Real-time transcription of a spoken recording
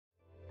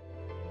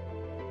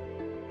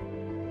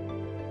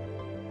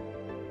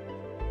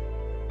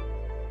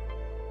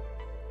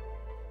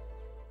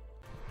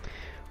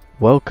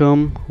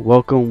Welcome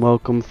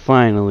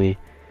finally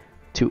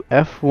to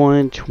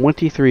F1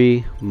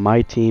 23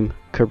 My Team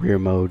Career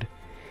Mode.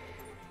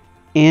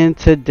 And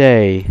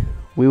today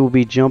we will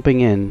be jumping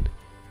in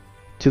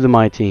to the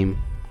My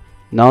Team,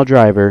 now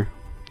driver,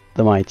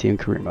 the My Team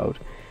Career Mode.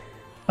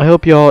 I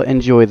hope y'all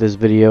enjoy this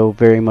video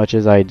very much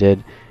as I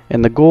did.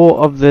 And the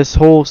goal of this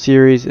whole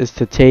series is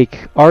to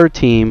take our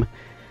team,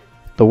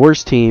 the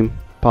worst team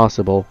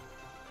possible,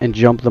 and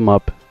jump them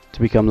up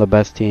to become the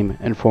best team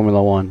in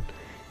Formula 1.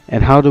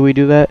 And how do we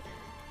do that?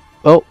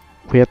 Well,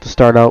 we have to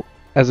start out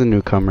as a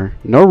newcomer.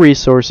 No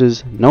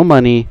resources, no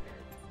money,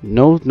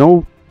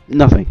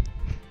 nothing.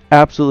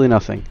 Absolutely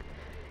nothing.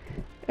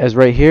 As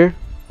right here,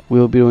 we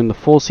will be doing the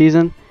full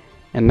season,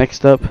 and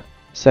next up,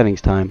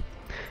 settings time.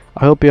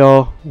 I hope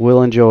y'all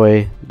will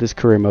enjoy this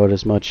career mode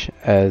as much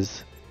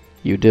as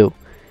you do.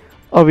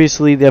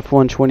 Obviously, the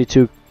F1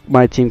 22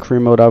 My Team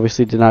career mode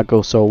obviously did not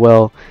go so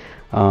well.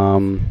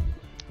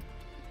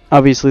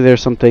 Obviously,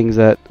 there's some things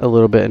that a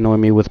little bit annoy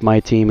me with my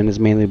team, and it's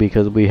mainly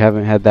because we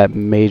haven't had that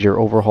major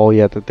overhaul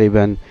yet that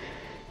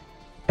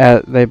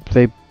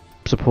they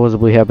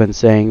supposedly have been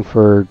saying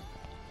for,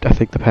 I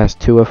think, the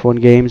past 2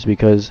 F1 games,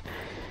 because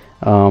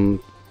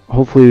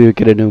hopefully we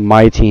get a new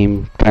My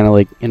Team kind of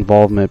like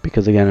involvement,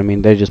 because again, I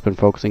mean, they've just been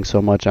focusing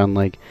so much on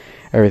like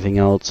everything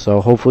else.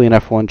 So hopefully in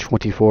F1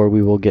 24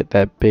 we will get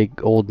that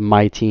big old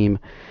My Team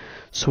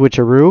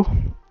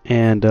switcheroo,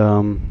 and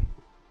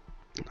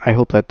I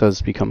hope that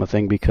does become a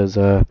thing, because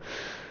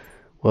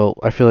well,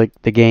 I feel like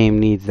the game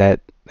needs that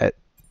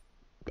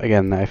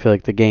again, I feel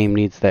like the game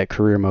needs that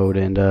career mode,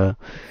 and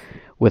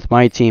with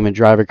My Team and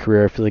driver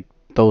career, I feel like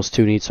those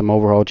two need some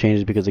overhaul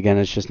changes, because again,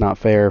 it's just not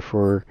fair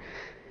for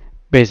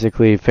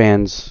basically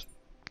fans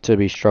to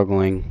be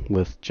struggling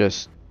with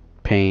just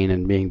pain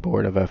and being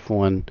bored of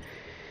F1,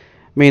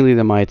 mainly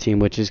the My Team,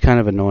 which is kind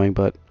of annoying,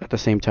 but at the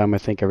same time I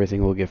think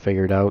everything will get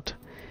figured out.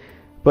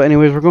 But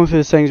anyways, we're going through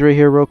the settings right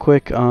here real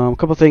quick. A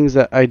couple things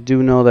that I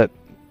do know that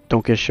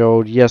don't get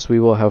showed. Yes, we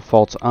will have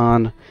faults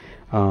on.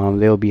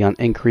 They will be on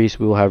increase.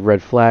 We will have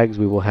red flags.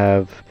 We will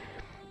have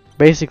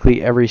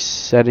basically every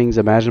settings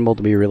imaginable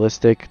to be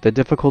realistic. The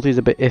difficulty is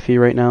a bit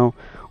iffy right now,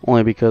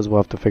 only because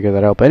we'll have to figure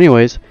that out. But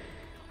anyways,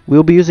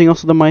 we'll be using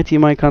also the My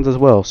Team icons as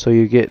well. So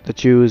you get to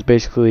choose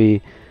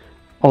basically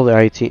all the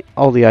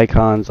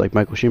icons, like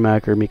Michael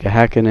Schumacher, Mika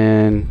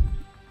Hakkinen,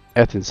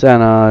 Ayrton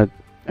Senna,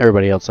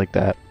 everybody else like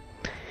that.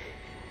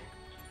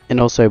 And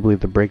also I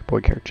believe the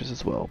Breakboard characters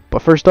as well.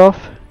 But first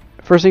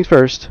things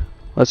first,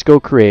 let's go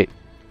create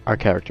our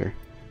character.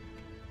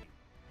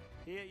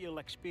 Here you'll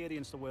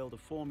experience the world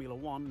of Formula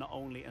 1 not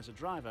only as a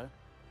driver,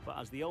 but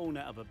as the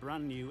owner of a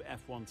brand new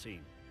F1 team.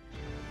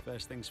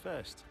 First things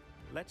first,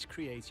 let's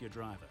create your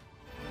driver.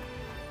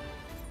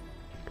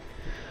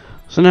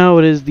 So now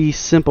it is the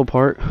simple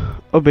part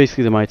of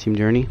basically the My Team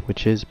journey,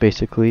 which is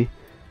basically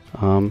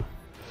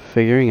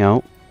figuring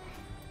out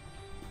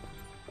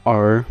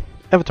our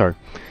avatar.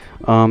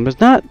 There's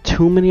not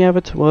too many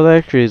avatars. Well, there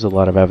actually is a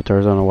lot of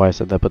avatars. I don't know why I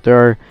said that, but there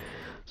are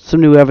some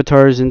new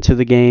avatars into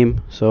the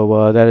game,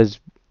 so that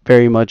is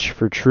very much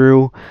for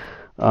true.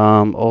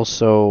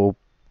 Also,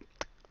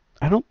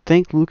 I don't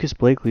think Lucas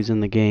Blakely's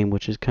in the game,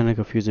 which is kind of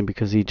confusing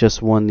because he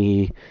just won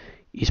the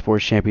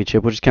Esports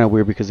Championship, which is kind of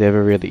weird because they have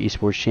every other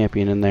Esports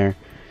champion in there.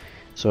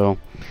 So,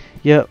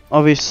 yeah,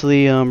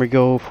 obviously, we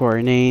go for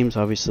our names.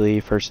 Obviously,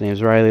 first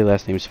name's Riley,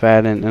 last name's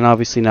Fadden, and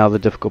obviously now the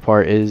difficult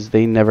part is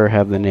they never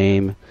have the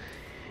name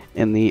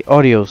in the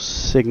audio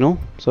signal,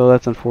 so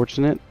that's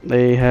unfortunate.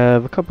 They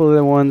have a couple of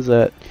the ones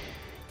that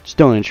just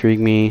don't intrigue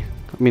me.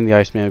 I mean, the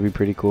Iceman would be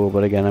pretty cool,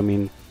 but again, I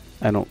mean,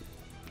 I don't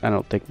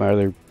think my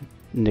other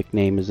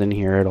nickname is in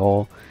here at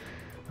all.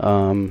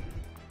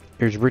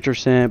 There's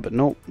Richardson, but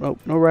no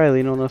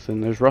Riley, no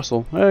nothing. There's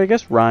Russell. I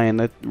guess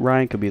Ryan.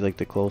 Ryan could be like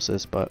the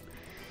closest, but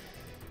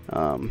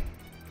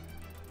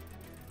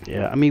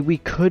yeah. I mean, we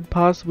could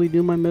possibly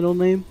do my middle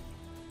name.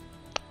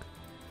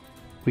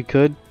 We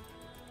could,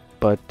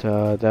 but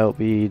that would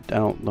be. I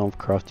don't know if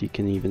Crofty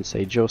can even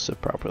say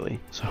Joseph properly.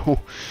 So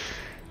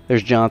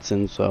there's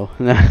Johnson. So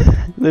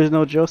there's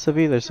no Joseph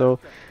either. So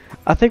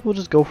I think we'll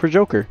just go for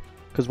Joker,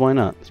 because why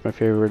not? It's my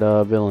favorite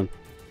villain.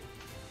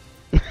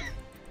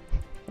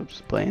 I'm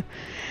just playing.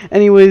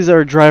 Anyways,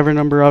 our driver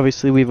number,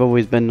 obviously we've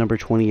always been number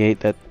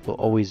 28. That will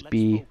always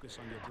be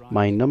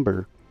my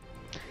number.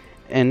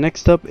 And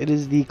next up, it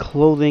is the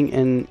clothing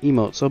and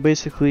emote. So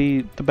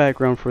basically, the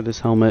background for this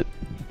helmet,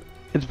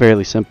 it's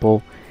fairly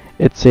simple.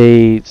 It's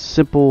a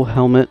simple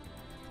helmet,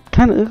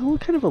 kind of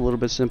a little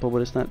bit simple,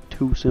 but it's not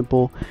too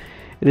simple.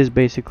 It is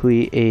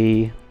basically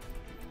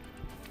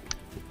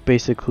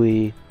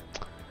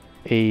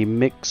a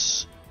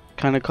mix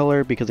kind of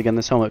color, because again,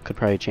 this helmet could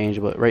probably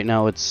change, but for right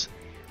now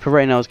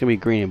it's gonna be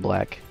green and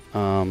black.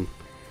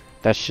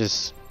 That's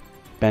just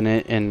been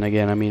it. And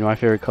again, I mean, my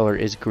favorite color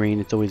is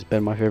green. It's always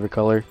been my favorite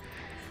color.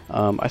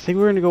 I think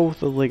we're gonna go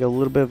with like a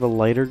little bit of a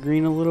lighter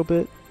green, a little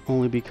bit,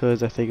 only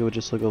because I think it would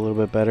just look a little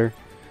bit better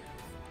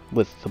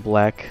with the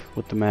black,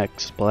 with the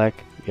max black.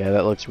 Yeah,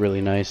 that looks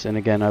really nice. And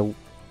again, I mean,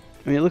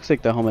 it looks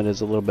like the helmet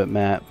is a little bit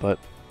matte, but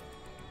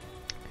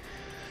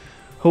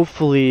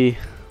hopefully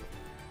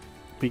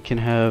we can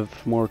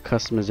have more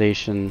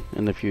customization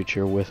in the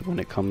future with when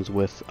it comes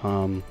with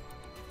the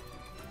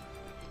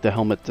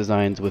helmet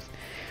designs with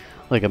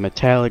like a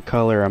metallic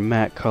color, a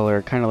matte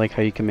color, kind of like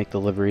how you can make the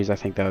liveries. I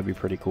think that would be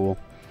pretty cool,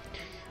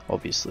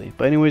 obviously.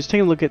 But anyways,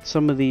 taking a look at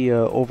some of the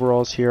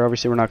overalls here.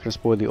 Obviously, we're not going to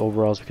spoil the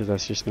overalls because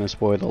that's just going to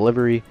spoil the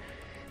livery.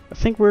 I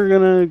think we're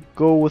going to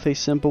go with a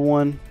simple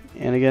one.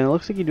 And again, it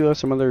looks like you do have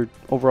some other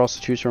overalls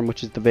to choose from,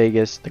 which is the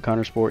Vegas, the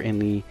Countersport,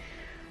 and the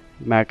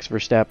Max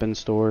Verstappen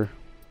store.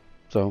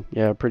 So,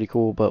 yeah, pretty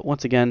cool. But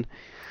once again,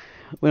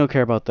 we don't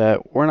care about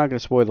that. We're not going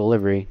to spoil the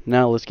livery.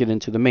 Now let's get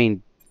into the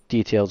main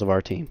details of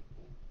our team.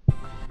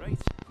 Great.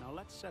 Now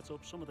let's set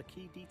up some of the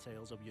key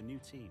details of your new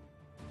team.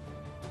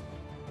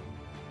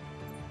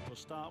 We'll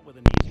start with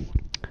an easy one.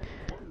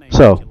 What name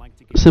would you like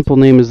to give Simple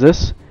name is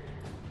this.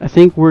 I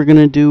think we're going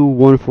to do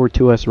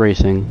 142S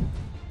Racing.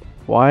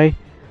 Why?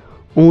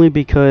 Only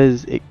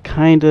because it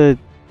kind of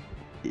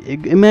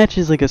it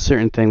matches like a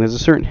certain thing. There's a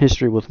certain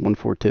history with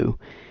 142,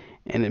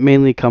 and it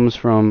mainly comes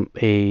from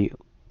a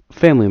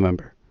family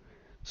member.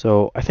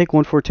 So I think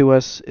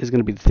 142S is going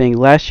to be the thing.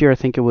 Last year I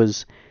think it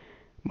was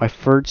my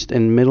first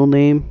and middle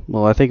name.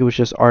 Well, I think it was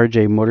just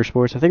RJ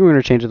Motorsports. I think we're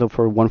going to change it though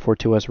for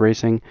 142S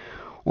Racing,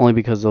 only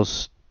because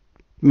those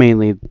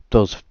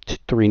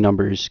three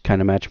numbers kind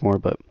of match more.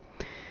 But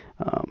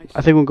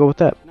I think we'll go with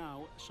that.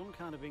 Now, some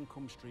kind of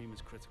income stream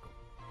is critical,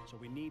 so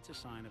we need to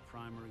sign a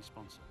primary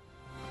sponsor.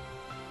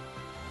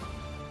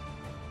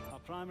 Our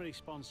primary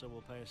sponsor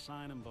will pay a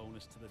sign-in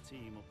bonus to the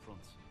team up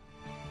front.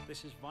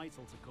 This is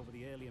vital to cover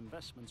the early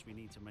investments we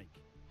need to make.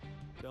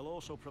 They'll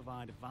also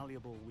provide a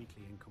valuable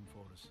weekly income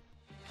for us.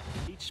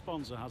 Each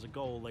sponsor has a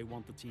goal they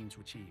want the team to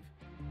achieve.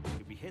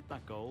 If we hit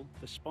that goal,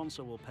 the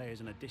sponsor will pay us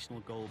an additional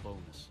goal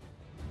bonus.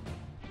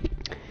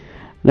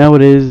 Now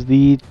it is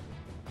the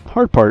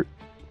hard part,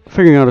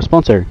 figuring out a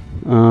sponsor.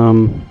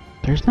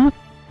 There's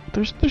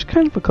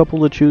kind of a couple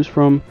to choose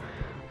from.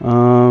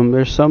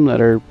 There's some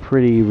that are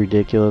pretty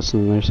ridiculous,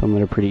 and there's some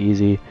that are pretty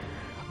easy.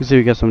 So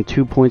we got some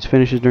 2 points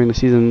finishes during the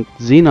season.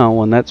 Xenon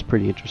one, that's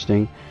pretty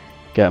interesting.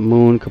 Got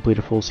Moon, complete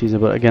a full season,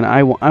 but again,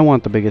 I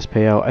want the biggest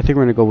payout. I think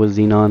we're going to go with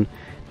Xenon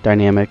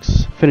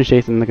Dynamics. Finish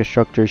 8th in the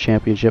Constructors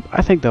Championship.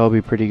 I think that will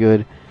be pretty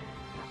good.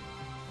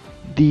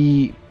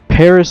 The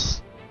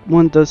Paris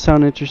one does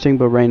sound interesting,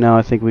 but right now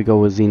I think we go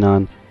with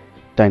Xenon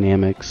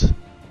Dynamics.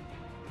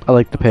 I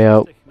like the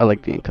payout. I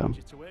like the income.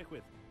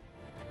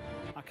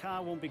 Our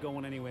car won't be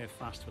going anywhere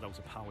fast without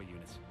a power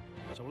unit.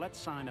 So let's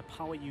sign a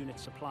power unit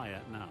supplier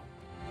now.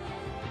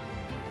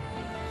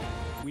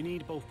 We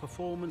need both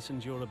performance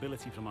and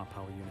durability from our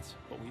power units,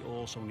 but we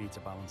also need to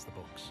balance the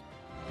books.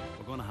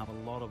 We're going to have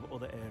a lot of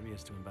other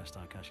areas to invest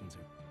our cash into.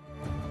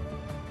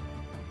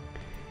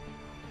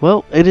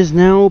 Well, it is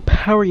now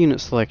power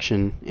unit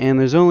selection, and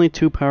there's only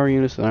 2 power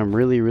units that I'm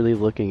really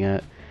looking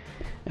at,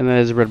 and that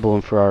is Red Bull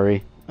and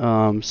Ferrari.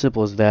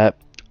 Simple as that.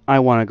 I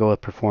want to go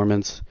with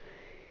performance.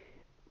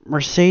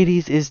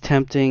 Mercedes is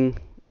tempting,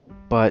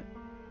 but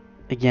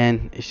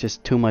again, it's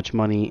just too much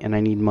money, and I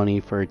need money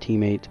for a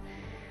teammate,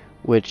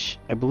 which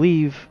I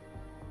believe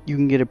you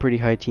can get a pretty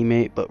high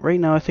teammate, but right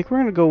now I think we're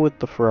going to go with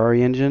the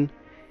Ferrari engine.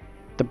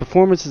 The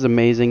performance is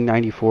amazing,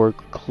 94,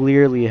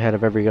 clearly ahead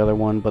of every other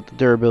one, but the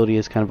durability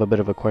is kind of a bit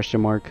of a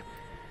question mark.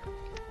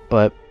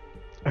 But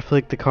I feel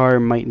like the car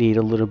might need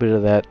a little bit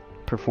of that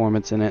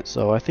performance in it,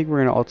 so I think we're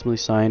going to ultimately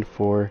sign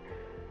for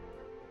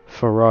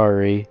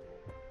Ferrari.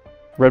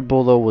 Red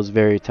Bull though was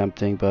very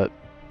tempting, but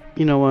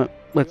you know what?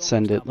 Let's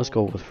send it. Let's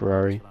go with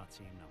Ferrari. But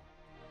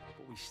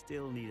we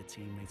still need a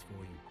teammate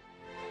for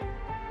you.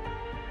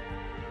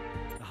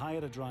 The higher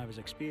a driver's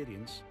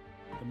experience,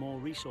 the more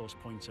resource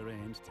points are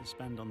earned to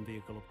spend on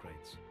vehicle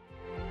upgrades.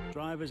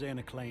 Drivers earn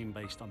acclaim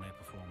based on their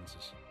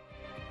performances.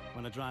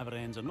 When a driver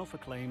earns enough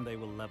acclaim, they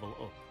will level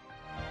up.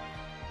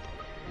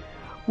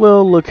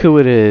 Well, look who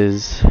it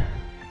is.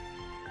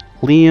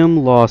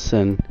 Liam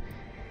Lawson.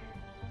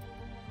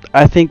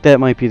 I think that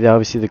might be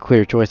obviously the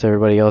clear choice of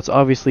everybody else.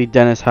 Obviously,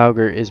 Dennis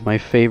Hauger is my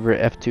favorite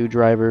F2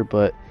 driver,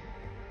 but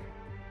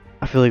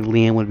I feel like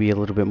Liam would be a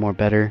little bit more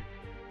better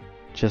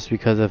just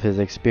because of his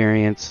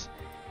experience.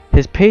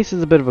 His pace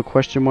is a bit of a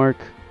question mark,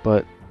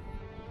 but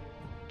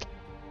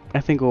I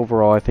think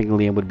overall, I think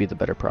Liam would be the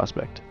better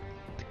prospect.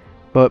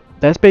 But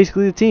that's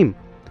basically the team.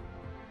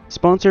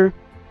 Sponsor,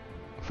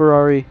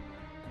 Ferrari,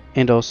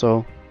 and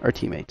also our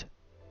teammate.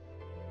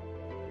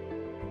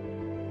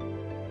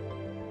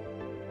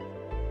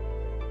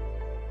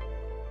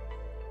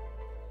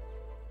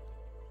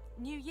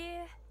 New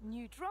year,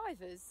 new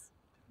drivers,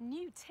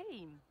 new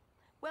team.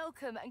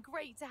 Welcome and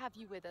great to have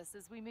you with us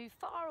as we move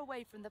far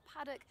away from the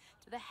paddock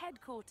to the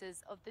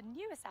headquarters of the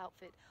newest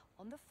outfit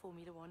on the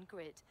Formula One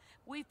grid.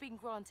 We've been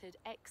granted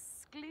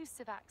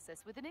exclusive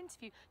access with an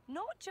interview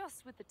not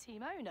just with the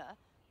team owner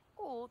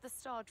or the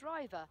star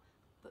driver,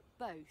 but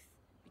both.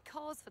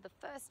 Because for the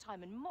first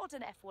time in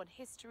modern F1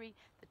 history,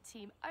 the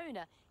team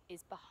owner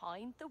is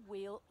behind the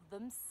wheel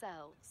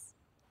themselves.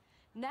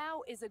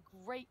 Now is a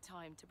great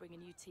time to bring a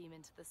new team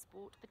into the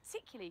sport,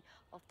 particularly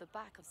off the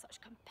back of such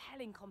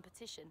compelling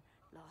competition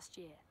last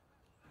year.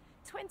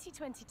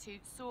 2022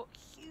 saw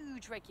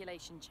huge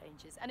regulation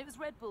changes, and it was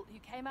Red Bull who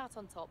came out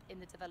on top in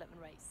the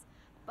development race.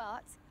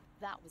 But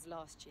that was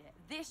last year.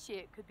 This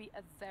year could be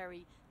a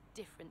very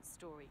different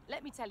story.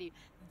 Let me tell you,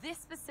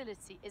 this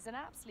facility is an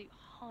absolute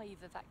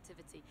hive of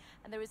activity,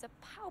 and there is a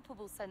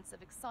palpable sense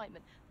of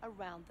excitement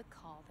around the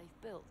car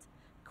they've built.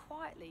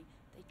 Quietly,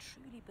 they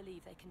truly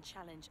believe they can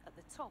challenge at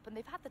the top, and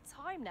they've had the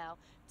time now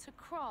to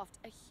craft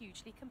a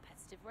hugely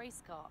competitive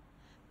race car.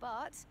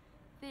 But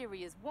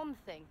theory is one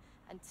thing,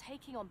 and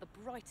taking on the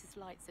brightest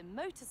lights in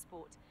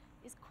motorsport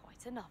is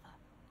quite another.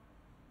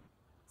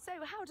 So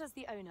how does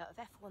the owner of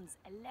F1's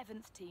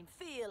 11th team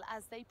feel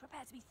as they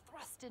prepare to be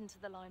thrust into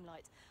the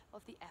limelight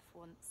of the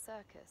F1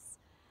 circus?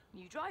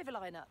 New driver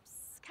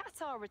lineups,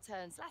 Qatar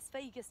returns, Las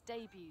Vegas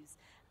debuts,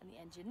 and the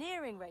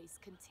engineering race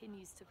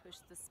continues to push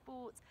the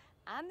sport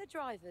and the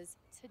drivers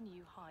to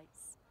new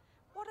heights.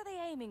 What are they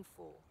aiming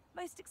for?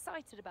 Most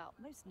excited about?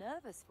 Most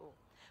nervous for?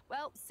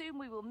 Well, soon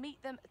we will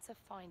meet them to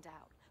find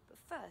out. But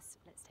first,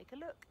 let's take a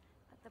look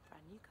at the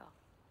brand new car.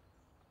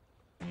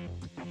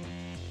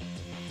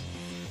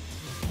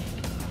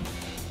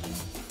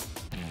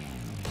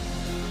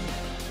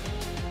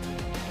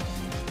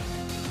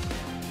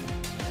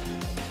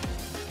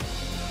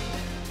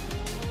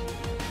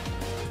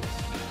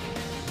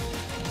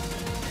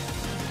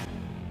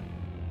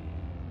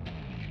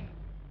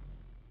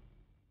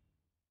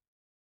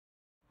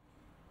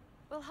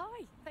 Well,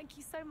 hi, thank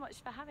you so much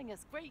for having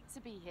us. Great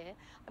to be here.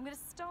 I'm going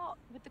to start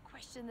with the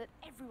question that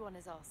everyone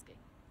is asking.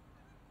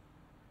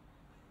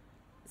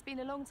 It's been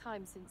a long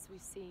time since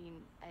we've seen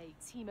a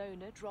team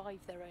owner drive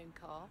their own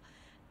car,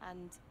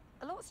 and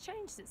a lot's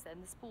changed since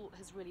then. The sport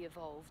has really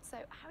evolved. So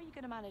how are you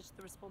going to manage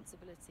the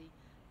responsibility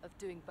of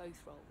doing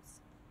both roles?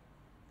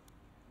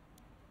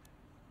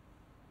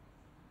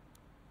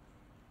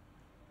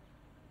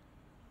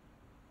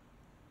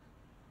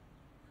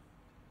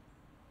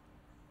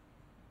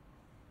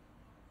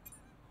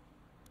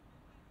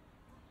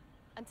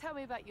 And tell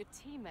me about your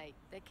teammate.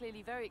 They're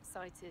clearly very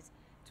excited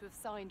to have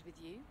signed with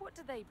you. What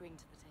do they bring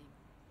to the team?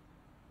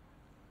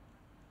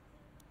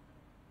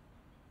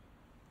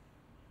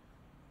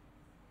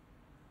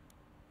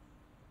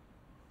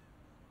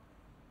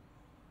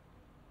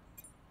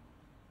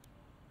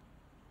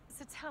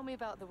 So tell me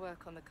about the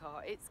work on the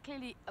car. It's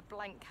clearly a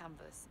blank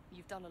canvas.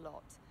 You've done a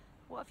lot.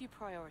 What have you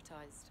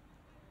prioritized?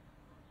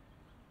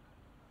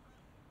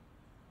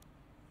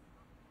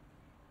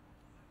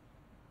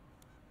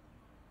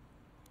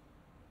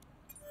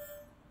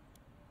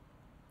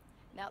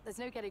 Now, there's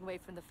no getting away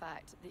from the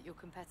fact that your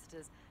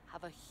competitors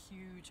have a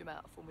huge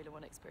amount of Formula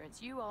One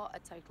experience. You are a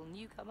total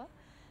newcomer.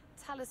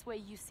 Tell us where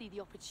you see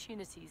the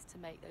opportunities to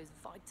make those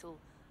vital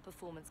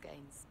performance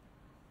gains.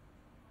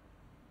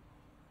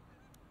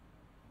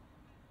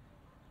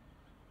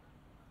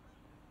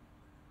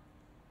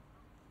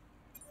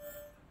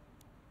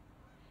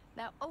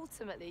 Now,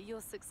 ultimately, your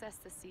success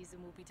this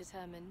season will be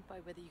determined by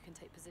whether you can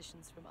take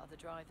positions from other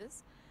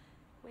drivers.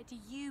 Where do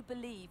you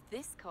believe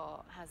this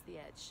car has the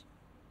edge?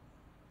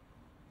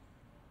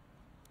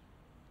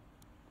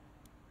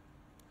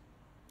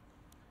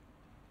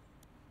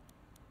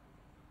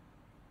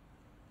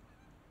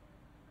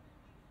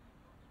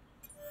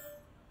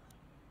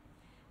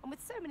 And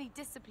with so many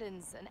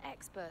disciplines and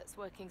experts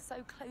working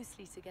so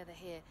closely together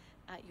here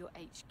at your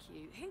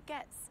HQ, who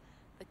gets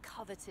the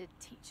coveted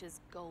Teacher's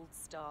Gold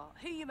Star?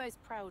 Who are you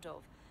most proud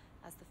of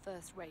as the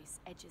first race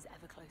edges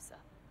ever closer?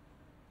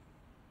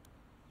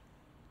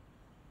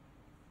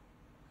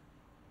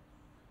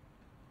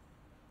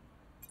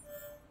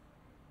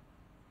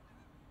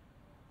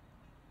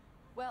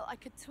 Well, I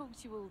could talk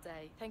to you all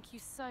day. Thank you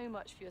so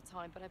much for your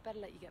time, but I better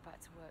let you get back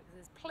to work.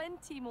 There's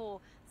plenty more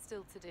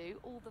still to do.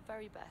 All the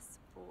very best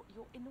for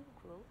your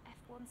inaugural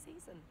F1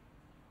 season.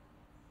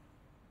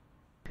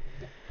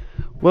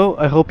 Well,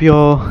 I hope you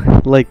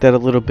all liked that a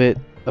little bit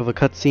of a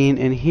cutscene,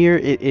 and here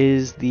it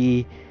is,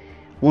 the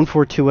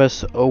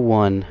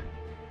 142S01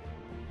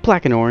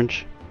 black and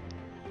orange.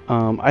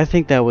 I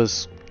think that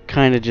was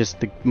kind of just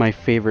my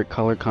favorite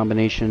color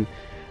combination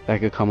I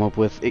could come up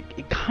with.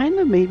 It kind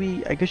of,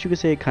 maybe, I guess you could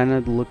say, it kind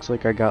of looks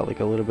like I got like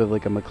a little bit of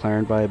like a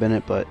McLaren vibe in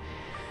it, but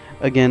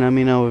again, I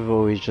mean, I've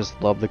always just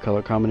loved the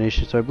color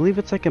combination. So I believe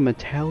it's like a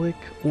metallic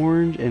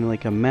orange and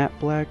like a matte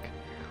black,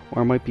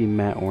 or it might be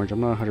matte orange.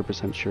 I'm not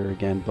 100% sure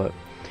again, but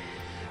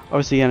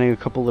obviously adding a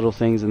couple little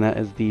things, and that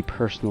is the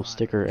personal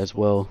sticker as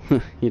well.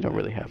 You don't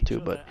really have to,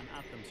 but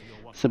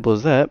simple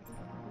as that.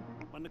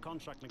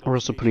 We're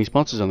also putting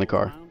sponsors on the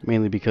car,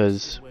 mainly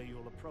because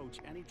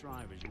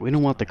we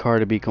don't want the car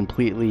to be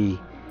completely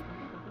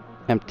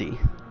empty.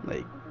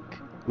 Like,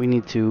 we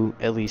need to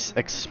at least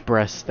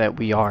express that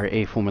we are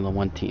a Formula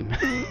One team.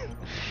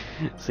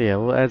 So yeah,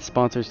 we'll add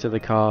sponsors to the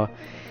car,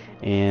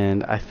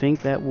 and I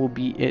think that will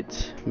be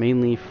it,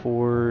 mainly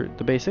for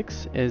the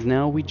basics, as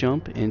now we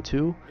jump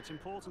into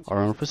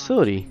our own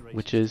facility,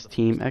 which is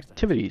team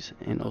activities,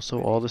 and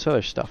also all this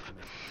other stuff.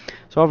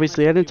 So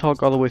obviously I didn't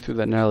talk all the way through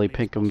that Natalie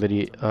Pinkham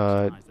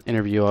video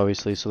interview,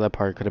 obviously, so that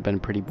part could have been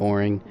pretty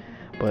boring.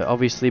 But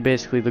obviously,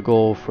 basically the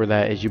goal for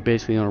that is you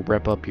basically want to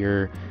rep up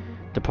your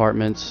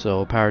departments,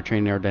 so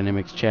powertrain,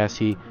 aerodynamics,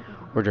 chassis,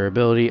 or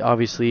durability.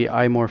 Obviously,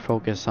 I more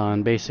focus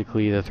on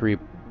basically the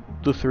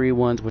three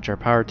ones, which are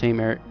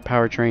powertrain,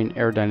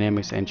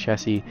 aerodynamics, and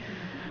chassis.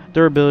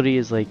 Durability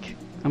is like,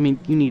 I mean,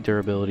 you need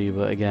durability,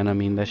 but again, I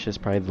mean, that's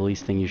just probably the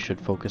least thing you should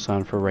focus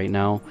on for right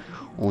now,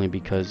 only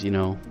because, you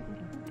know,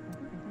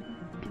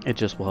 it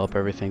just will help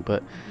everything.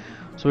 But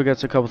so we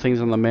got a couple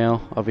things on the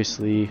mail,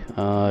 obviously,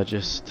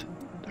 just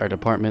our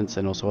departments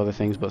and also other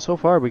things. But so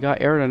far, we got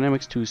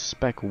aerodynamics to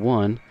spec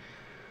 1,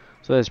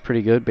 so that's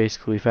pretty good.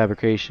 Basically,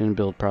 fabrication,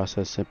 build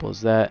process, simple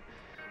as that.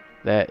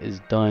 That is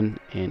done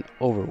and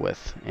over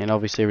with. And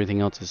obviously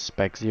everything else is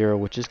spec 0,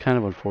 which is kind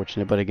of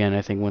unfortunate, but again,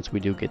 I think once we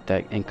do get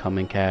that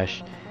incoming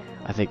cash,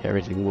 I think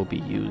everything will be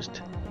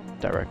used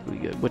directly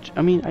good. Which,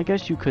 I mean, I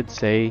guess you could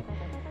say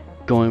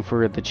going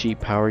for the cheap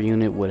power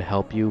unit would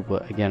help you,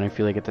 but again, I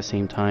feel like at the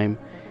same time,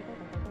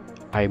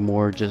 I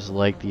more just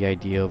like the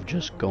idea of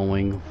just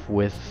going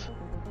with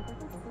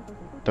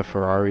the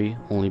Ferrari,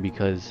 only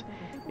because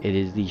it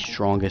is the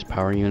strongest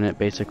power unit,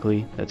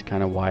 basically. That's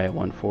kind of why I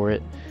went for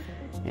it.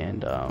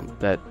 And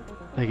that,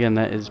 again,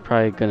 that is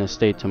probably going to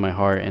stay to my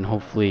heart, and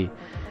hopefully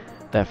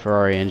that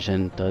Ferrari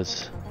engine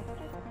does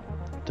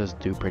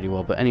do pretty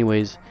well. But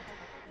anyways,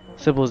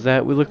 simple as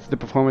that. We looked at the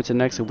performance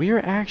index, and we are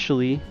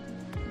actually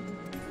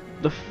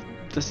the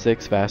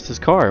 6th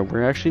fastest car.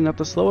 We're actually not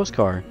the slowest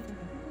car.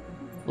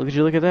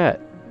 Look at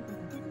that.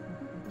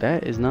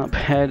 That is not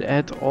bad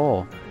at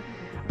all.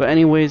 But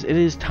anyways, it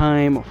is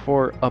time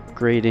for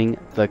upgrading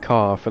the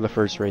car for the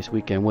first race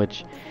weekend,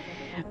 which,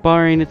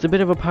 Bahrain, it's a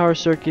bit of a power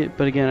circuit,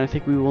 but again, I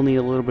think we will need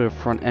a little bit of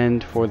front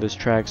end for this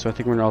track, so I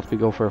think we're going to ultimately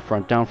go for a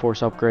front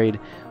downforce upgrade.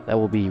 That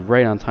will be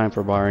right on time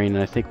for Bahrain, and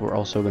I think we're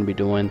also going to be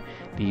doing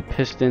the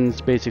pistons,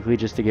 basically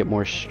just to get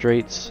more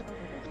straights,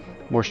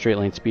 more straight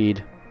line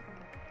speed.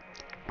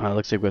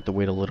 Looks like we have to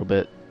wait a little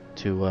bit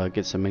to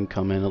get some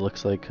income in, it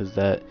looks like, because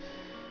that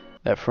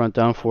front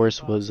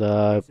downforce was,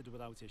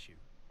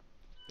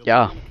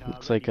 yeah,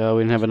 looks like we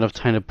didn't have enough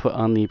time to put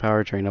on the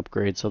powertrain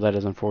upgrade, so that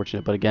is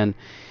unfortunate. But again,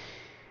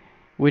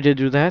 we did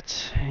do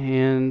that,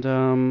 and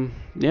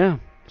yeah,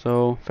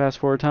 so fast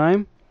forward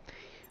time,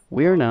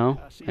 we are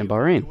now in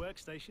Bahrain.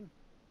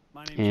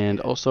 And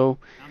also,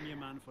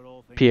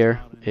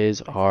 Pierre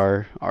is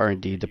our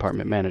R&D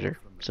department manager.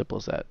 Simple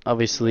as that.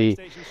 Obviously,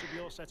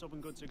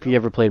 if you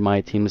ever played my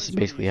team, this is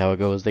basically how it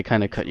goes. They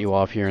kind of cut you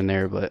off here and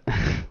there, but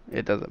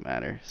it doesn't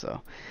matter.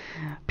 So,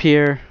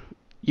 Pierre,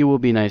 you will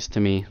be nice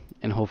to me,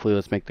 and hopefully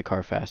let's make the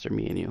car faster,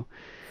 me and you.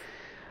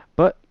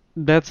 But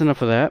that's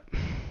enough of that.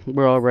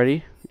 We're all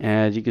ready.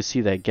 As you can see,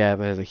 that gap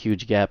has a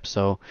huge gap,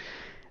 so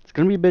it's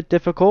going to be a bit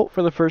difficult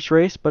for the first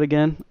race, but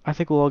again, I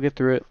think we'll all get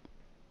through it.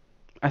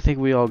 I think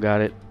we all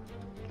got it.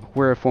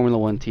 We're a Formula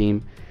 1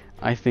 team.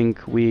 I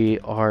think we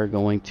are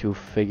going to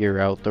figure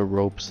out the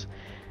ropes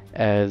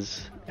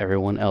as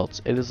everyone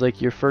else. It is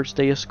like your first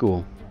day of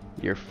school.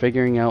 You're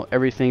figuring out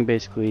everything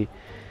basically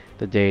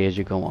the day as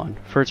you go on.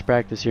 First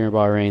practice here in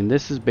Bahrain.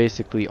 This is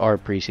basically our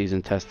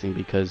preseason testing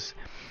because,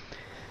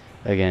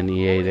 again,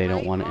 EA, they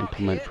don't want to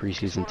implement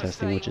preseason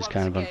testing, which is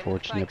kind of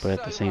unfortunate, but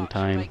at the same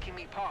time,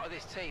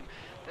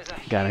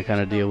 gotta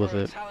kind of deal with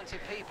it.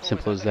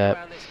 Simple as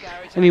that.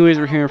 Anyways,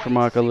 we're hearing from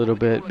Mach a little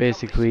bit.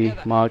 Basically,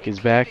 Mach is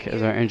back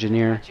as our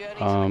engineer.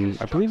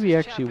 I believe he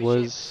actually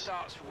was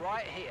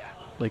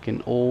like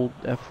an old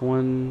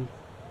F1.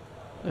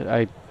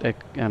 I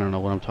don't know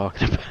what I'm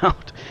talking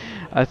about.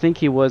 I think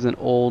he was an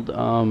old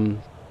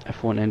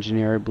F1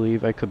 engineer, I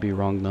believe. I could be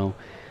wrong though.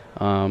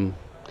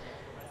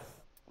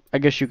 I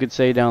guess you could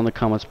say down in the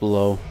comments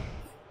below.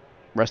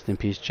 Rest in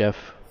peace, Jeff.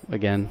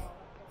 Again,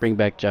 bring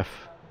back Jeff.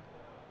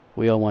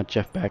 We all want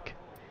Jeff back.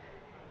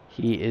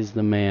 He is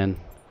the man.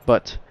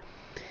 But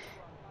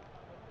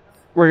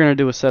we're going to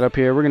do a setup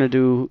here. We're going to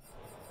do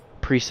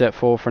preset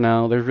full for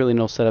now. There's really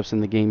no setups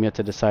in the game yet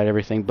to decide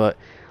everything, but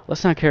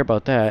let's not care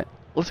about that.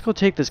 Let's go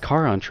take this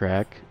car on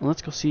track, and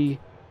let's go see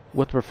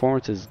what the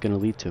performance is going to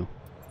lead to.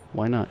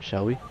 Why not,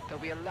 shall we?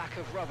 There'll be a lack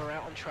of rubber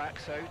out on track,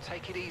 so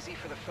take it easy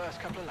for the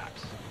first couple of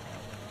laps.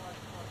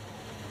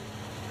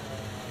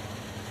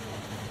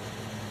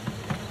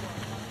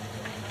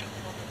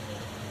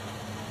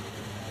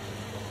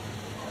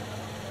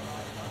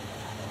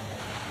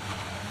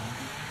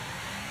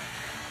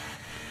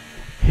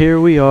 Here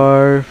we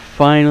are,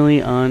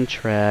 finally on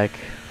track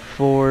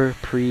for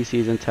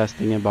preseason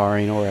testing in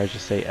Bahrain, or I should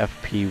say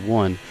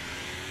FP1.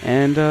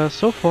 And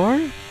so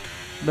far,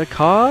 the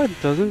car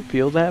doesn't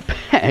feel that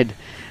bad.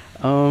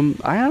 I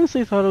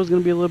honestly thought it was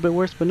going to be a little bit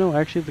worse, but no,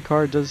 actually the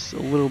car does a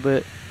little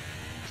bit.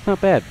 It's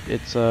not bad.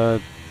 It's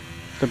the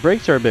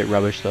brakes are a bit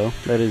rubbish though.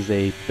 That is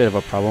a bit of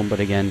a problem, but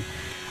again,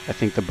 I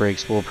think the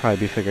brakes will probably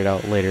be figured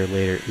out later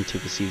into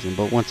the season.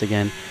 But once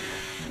again,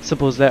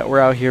 simple as that, we're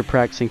out here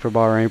practicing for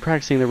Bahrain,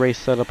 practicing the race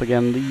setup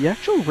again. The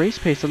actual race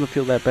pace doesn't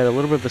feel that bad. A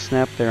little bit of a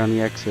snap there on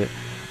the exit.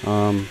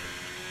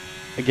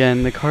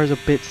 Again, the car's a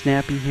bit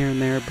snappy here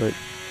and there, but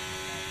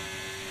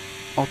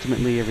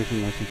ultimately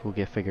everything I think will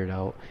get figured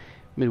out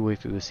midway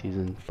through the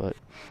season. But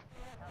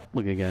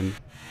look again,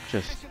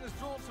 just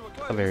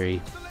a very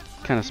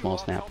kind of small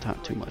snap,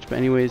 not too much. But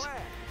anyways,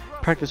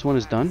 practice 1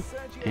 is done,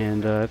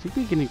 and I think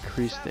we can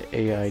increase the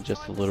AI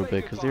just a little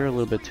bit because they're a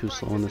little bit too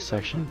slow in this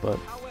section. But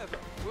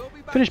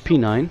finished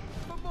P9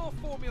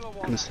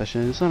 in this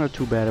session. It's not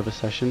too bad of a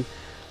session.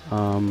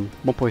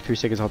 1.3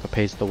 seconds off the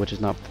pace though, which is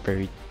not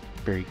very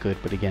good,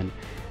 but again,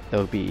 that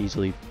would be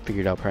easily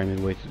figured out probably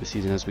midway through the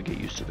season as we get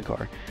used to the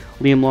car.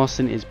 Liam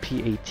Lawson is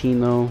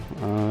P18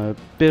 though.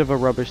 Bit of a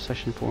rubbish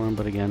session for him,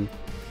 but again,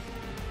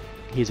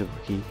 he's a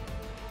rookie. You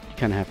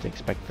kind of have to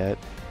expect that.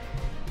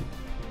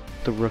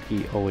 The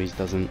rookie always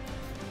doesn't.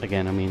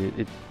 Again, I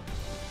mean,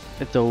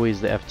 it's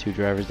always the F2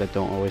 drivers that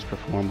don't always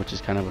perform, which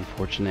is kind of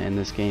unfortunate in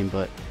this game,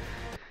 but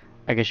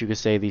I guess you could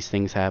say these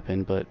things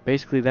happen. But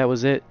basically that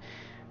was it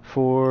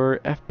for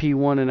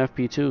FP1 and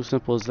FP2,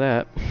 simple as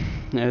that,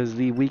 as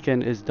the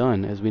weekend is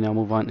done, as we now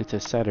move on into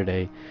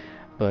Saturday.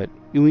 But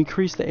you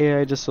increase the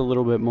AI just a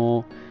little bit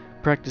more.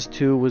 Practice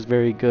 2 was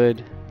very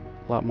good,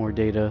 a lot more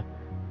data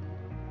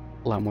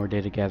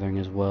gathering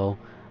as well.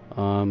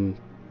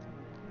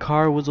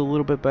 Car was a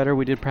little bit better.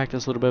 We did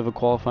practice a little bit of a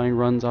qualifying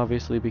runs,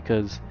 obviously,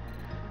 because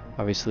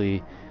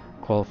obviously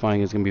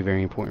qualifying is going to be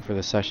very important for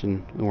this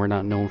session, and we're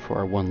not known for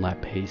our 1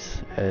 lap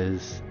pace,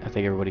 as I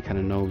think everybody kind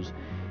of knows.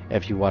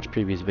 If you watch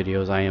previous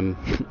videos,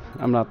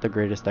 I'm not the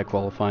greatest at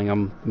qualifying.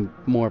 I'm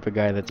more of a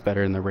guy that's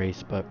better in the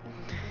race, but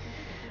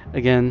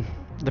again,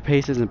 the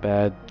pace isn't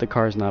bad, the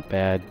car's not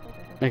bad,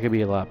 it could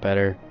be a lot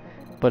better,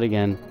 but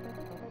again,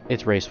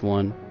 it's race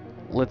 1.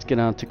 Let's get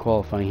on to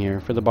qualifying here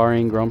for the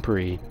Bahrain Grand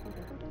Prix.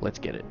 Let's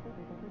get it.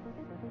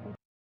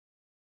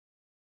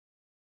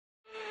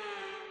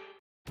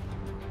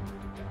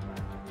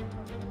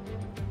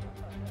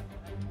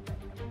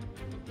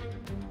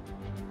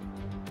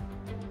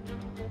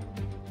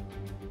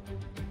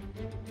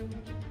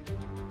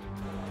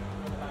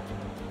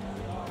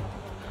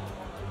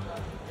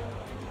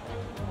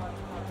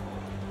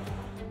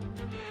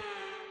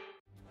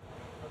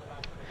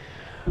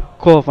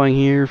 Qualifying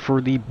here for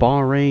the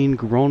Bahrain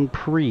Grand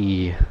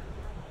Prix,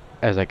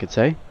 as I could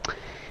say,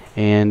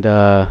 and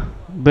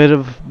bit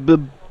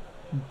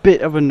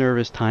of a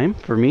nervous time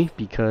for me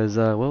because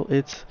well,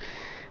 it's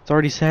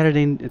already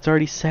Saturday. It's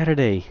already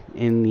Saturday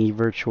in the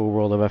virtual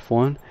world of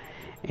F1,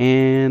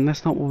 and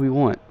that's not what we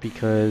want,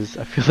 because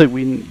I feel like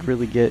we didn't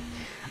really get.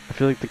 I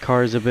feel like the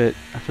car is a bit.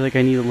 I feel like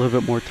I need a little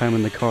bit more time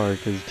in the car,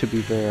 because to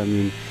be fair, I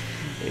mean,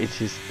 it's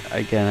just,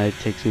 again, it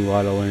takes me a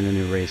while to learn a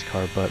new race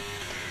car, but.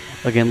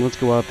 Again, let's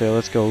go out there,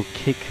 let's go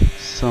kick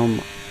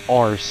some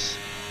arse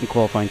in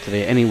qualifying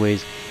today.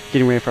 Anyways,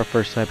 getting ready for our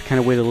first lap, kind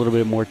of wait a little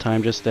bit more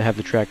time just to have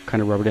the track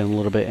kind of rub it in a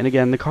little bit. And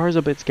again, the car is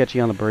a bit sketchy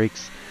on the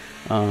brakes.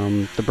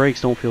 The brakes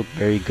don't feel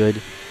very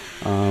good,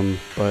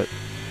 but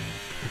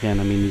again,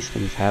 I mean, these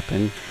things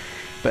happen.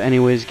 But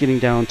anyways, getting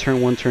down,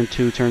 turn 1, turn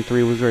 2, turn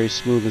 3 was very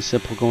smooth and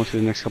simple going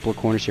through the next couple of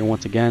corners here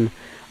once again.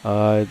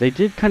 They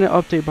did kind of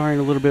update Bahrain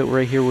a little bit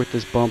right here with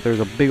this bump. There's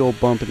a big old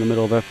bump in the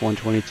middle of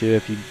F122.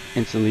 If you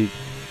instantly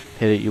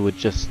hit it, you would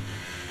just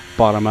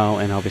bottom out,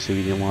 and obviously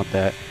we didn't want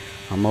that.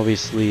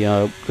 Obviously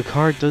the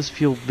car does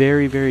feel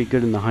very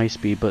good in the high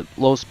speed, but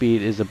low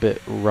speed is a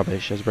bit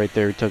rubbish, as right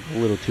there it took a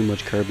little too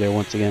much curb there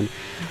once again.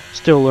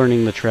 Still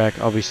learning the track.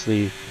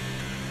 Obviously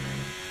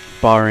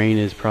Bahrain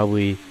is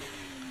probably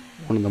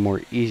one of the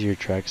more easier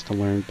tracks to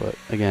learn, but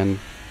again,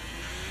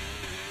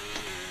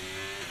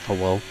 oh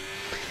well.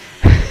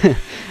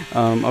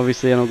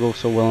 Obviously I don't go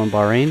so well in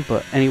Bahrain,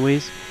 but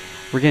anyways,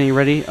 we're getting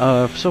ready.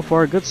 So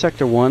far, good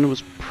Sector 1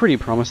 was pretty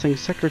promising.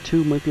 Sector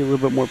 2 might be a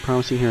little bit more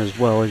promising here as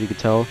well, as you can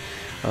tell.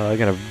 I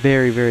got a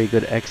very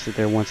good exit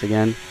there once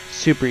again.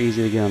 Super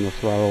easy to get on the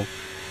throttle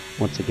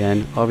once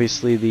again.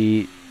 Obviously,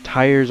 the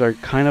tires are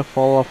kind of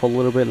fall off a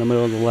little bit in the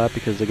middle of the lap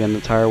because, again,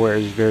 the tire wear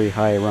is very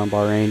high around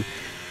Bahrain,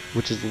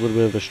 which is a little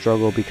bit of a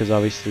struggle because,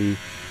 obviously,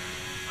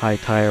 high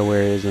tire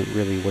wear isn't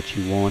really what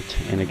you want.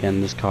 And,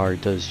 again, this car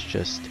does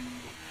just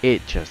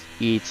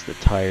eats the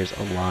tires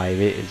alive.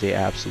 It is an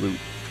absolute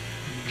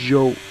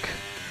joke,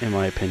 in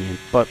my opinion.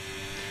 But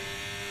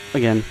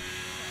again,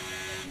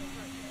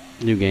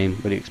 new game,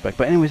 what do you expect?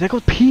 But anyways, that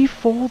goes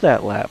P4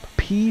 that lap.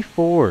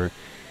 P4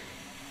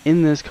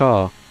 in this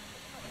car.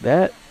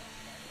 That,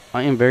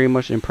 I am very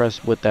much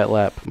impressed with that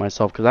lap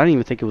myself, because I didn't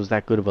even think it was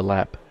that good of a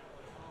lap.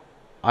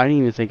 I didn't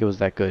even think it was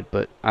that good,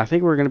 but I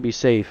think we're going to be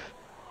safe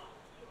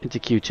into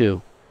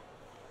Q2.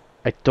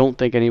 I don't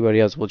think anybody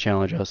else will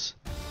challenge us.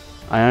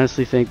 I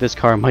honestly think this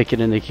car might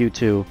get into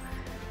Q2.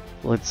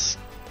 Let's,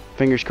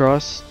 fingers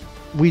crossed.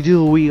 We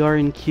do. We are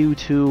in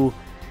Q2.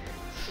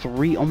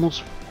 Only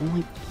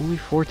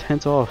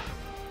 4/10 off.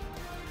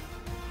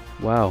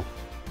 Wow.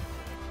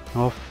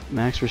 Off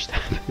Max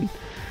Verstappen.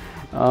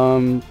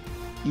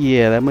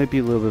 Yeah, that might be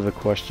a little bit of a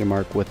question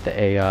mark with the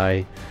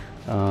AI.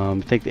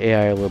 I think the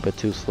AI a little bit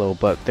too slow,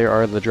 but there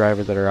are the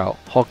drivers that are out.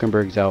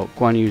 Hulkenberg's out,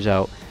 Guan Yu's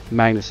out,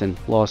 Magnussen,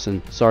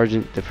 Lawson,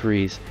 Sargent, De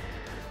Vries.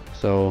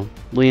 So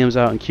Liam's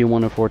out in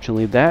Q1,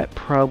 unfortunately. That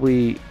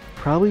probably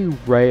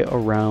right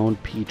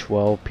around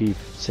P12,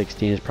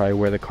 P16 is probably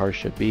where the car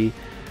should be.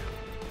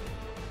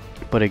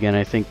 But again,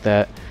 I think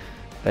that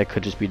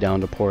could just be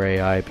down to poor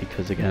AI,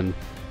 because again,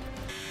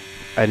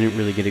 I didn't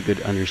really get a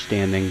good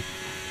understanding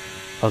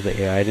of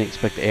the AI. I didn't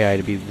expect the AI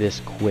to be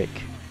this quick.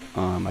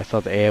 I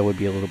thought the AI would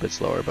be a little bit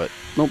slower, but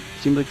nope.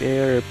 Seems like the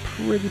AI are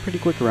pretty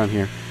quick around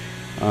here.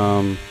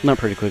 Not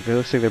pretty quick. It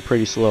looks like they're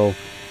pretty slow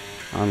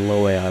on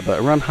low AI, but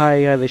around high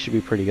AI they should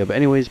be pretty good. But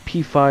anyways,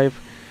 P5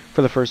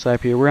 for the first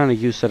lap here. We're on a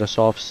used set of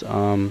softs.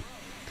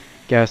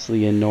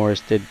 Gasly and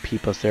Norris did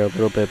peep us there a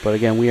little bit, but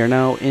again, we are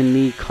now in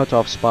the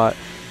cutoff spot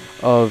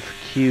of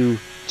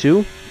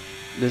Q2.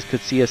 This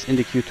could see us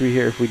into Q3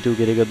 here if we do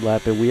get a good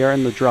lap. And we are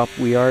in the drop.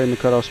 We are in the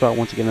cutoff spot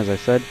once again, as I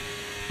said.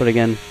 But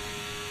again,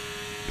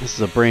 this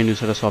is a brand new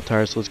set of soft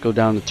tires. So let's go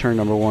down to turn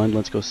number 1.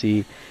 Let's go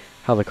see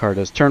how the car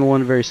does. Turn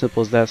 1, very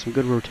simple as that. Some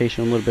good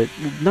rotation, a little bit,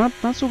 not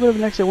so good of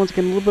an exit once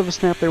again. A little bit of a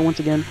snap there once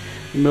again in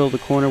the middle of the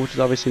corner, which is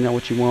obviously not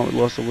what you want. We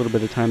lost a little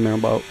bit of time there,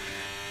 about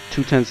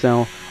 2/10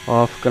 now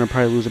off. Gonna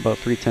probably lose about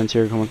 3/10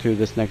 here coming through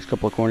this next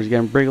couple of corners.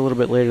 Again, brake a little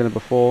bit later than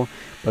before,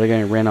 but again,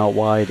 it ran out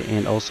wide,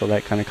 and also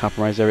that kind of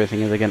compromised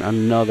everything. Is again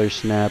another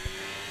snap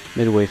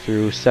midway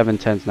through.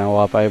 7/10 now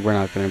off. We're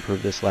not going to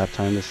improve this lap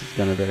time. This is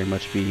going to very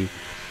much be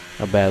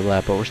a bad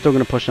lap, but we're still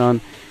going to push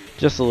on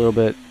just a little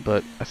bit.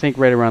 But I think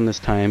right around this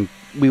time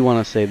we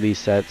want to save these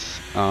sets.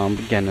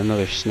 Again,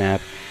 another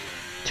snap,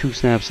 2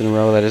 snaps in a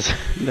row. That is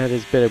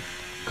a bit of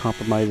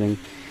compromising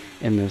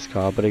in this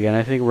car. But again,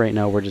 I think right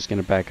now we're just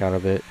going to back out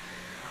of it.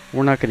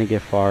 We're not going to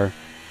get far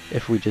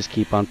if we just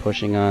keep on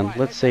pushing on.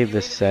 Let's save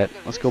this set.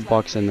 Let's go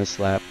box in this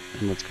lap,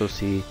 and let's go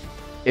see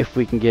if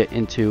we can get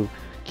into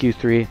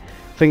Q3.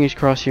 Fingers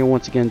crossed here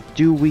once again.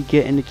 Do we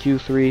get into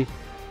Q3?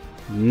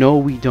 No,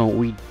 we don't.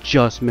 We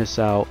just miss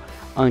out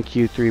on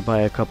Q3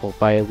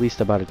 by at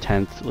least about a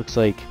 10th. Looks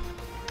like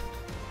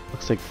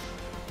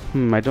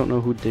I don't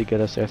know who did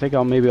get us there. I think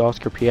maybe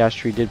Oscar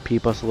Piastri did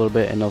peep us a little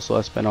bit, and also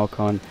Esteban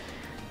Ocon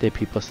did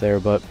peep us there,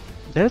 but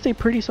that is a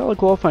pretty solid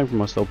qualifying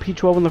from us though.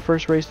 P12 in the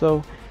first race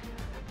though.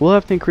 We'll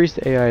have to increase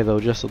the AI though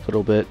just a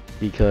little bit,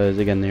 because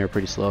again they are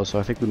pretty slow, so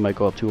I think we might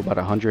go up to about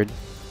 100.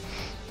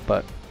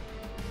 But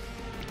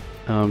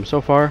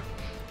so far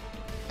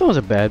that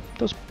wasn't bad.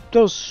 That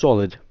was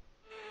solid.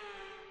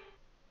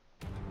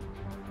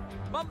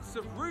 Months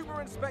of rumour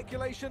and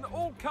speculation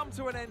all come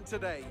to an end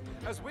today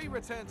as we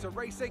return to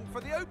racing for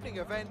the opening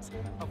event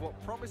of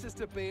what promises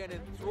to be an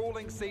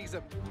enthralling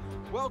season.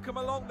 Welcome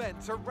along then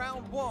to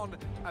round 1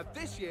 of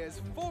this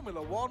year's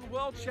Formula One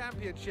World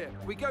Championship.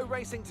 We go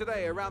racing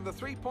today around the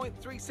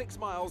 3.36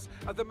 miles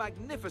of the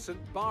magnificent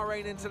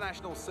Bahrain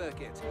International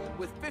Circuit,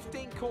 with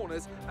 15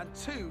 corners and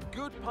 2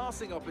 good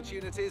passing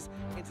opportunities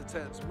into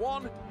turns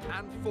 1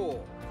 and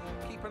 4.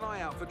 Keep an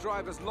eye out for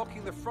drivers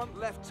locking the front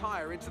left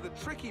tyre into the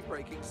tricky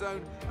braking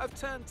zone of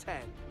turn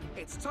 10.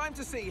 It's time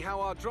to see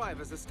how our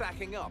drivers are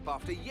stacking up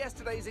after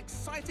yesterday's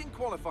exciting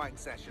qualifying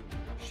session.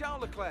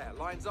 Charles Leclerc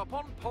lines up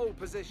on pole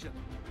position,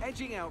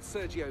 edging out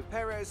Sergio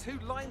Perez, who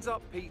lines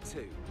up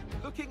P2.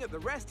 Looking at the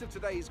rest of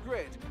today's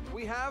grid,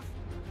 we have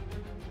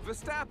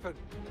Verstappen,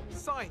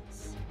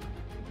 Sainz,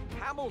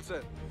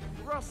 Hamilton,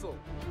 Russell,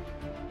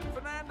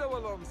 Fernando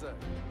Alonso,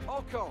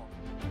 Ocon,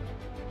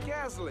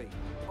 Gasly,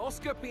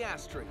 Oscar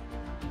Piastri,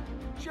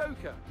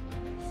 Joker,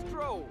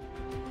 Stroll,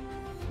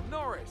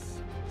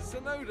 Norris,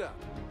 Tsunoda,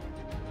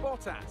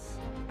 Bottas,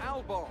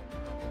 Albon,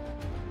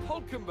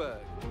 Hulkenberg,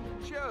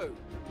 Joe,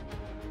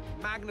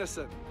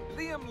 Magnussen,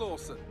 Liam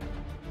Lawson,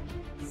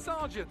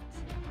 Sargent,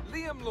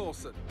 Liam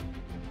Lawson.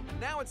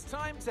 Now it's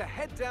time to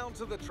head down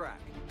to the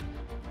track.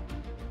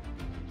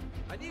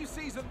 A new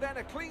season then,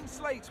 a clean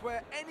slate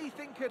where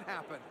anything could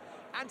happen.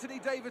 Anthony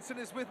Davidson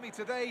is with me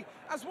today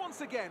as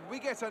once again we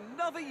get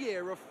another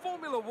year of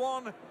Formula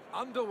One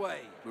underway.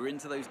 We're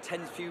into those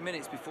tense few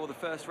minutes before the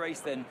first race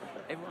then.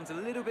 Everyone's a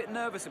little bit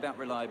nervous about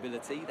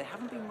reliability. They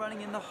haven't been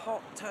running in the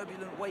hot,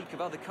 turbulent wake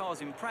of other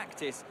cars in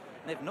practice,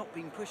 and they've not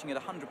been pushing at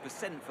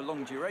 100% for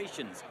long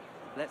durations.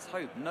 Let's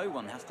hope no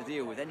one has to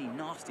deal with any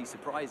nasty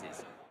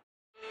surprises.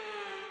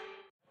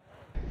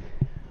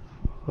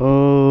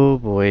 Oh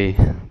boy,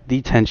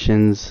 the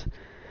tensions.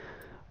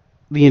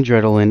 The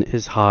adrenaline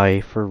is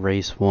high for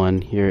race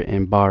 1 here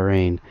in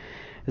Bahrain.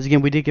 As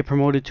again, we did get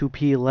promoted to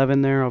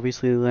P11 there.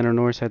 Obviously, Lando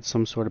Norris had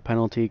some sort of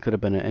penalty. Could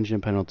have been an engine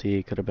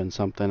penalty. Could have been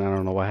something. I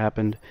don't know what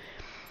happened.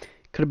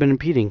 Could have been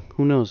impeding.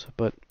 Who knows?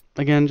 But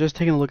again, just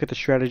taking a look at the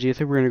strategy, I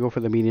think we're going to go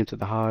for the medium to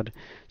the hard.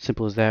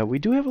 Simple as that. We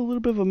do have a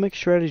little bit of a mixed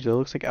strategy. It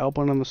looks like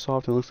Albon on the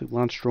soft, and it looks like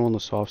Lance Stroll on the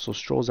soft. So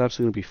Stroll's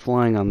absolutely going to be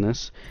flying on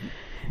this.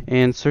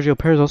 And Sergio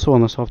Perez also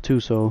on the soft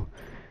too, so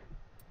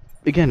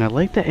again, I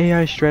like the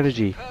AI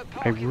strategy.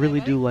 I really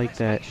do like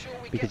that,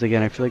 because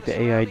again, I feel like the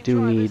AI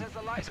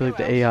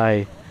the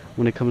AI,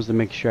 when it comes to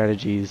mixed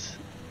strategies,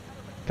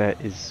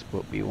 that is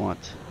what we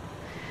want.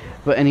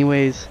 But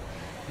anyways,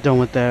 done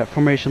with that.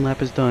 Formation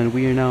lap is done.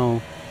 We are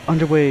now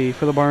underway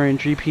for the Bahrain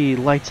GP.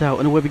 Lights out,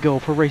 and away we go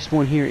for race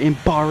 1 here in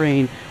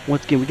Bahrain.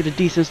 Once again, we get a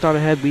decent start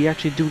ahead. We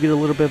actually do get a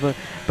little bit of a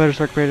better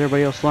start compared to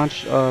everybody else.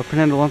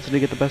 Fernando Alonso did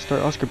get the best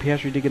start. Oscar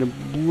Piastri did get a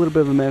little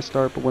bit of a mess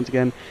start, but once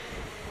again,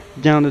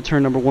 down to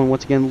turn number 1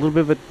 once again. A little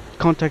bit of a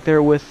contact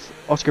there with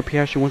Oscar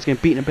Piastri once again,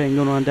 beating a bang,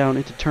 going on down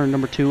into turn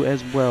number 2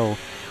 as well.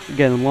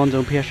 Again, Alonso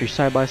and Piastri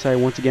side by side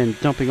once again,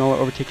 dumping all our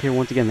overtake here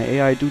once again. The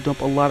AI do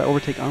dump a lot of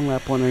overtake on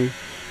lap 1.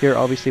 here.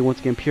 Obviously, once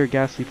again, Pierre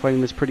Gasly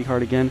fighting this pretty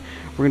hard again.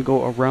 We're going to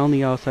go around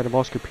the outside of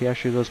Oscar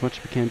Piastri as much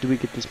as we can. Do we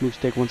get this move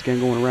stick? Once again,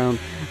 going around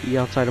the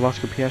outside of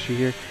Oscar Piastri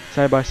here.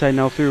 Side by side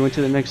now through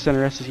into the next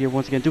center S's here.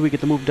 Once again, do we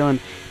get the move done?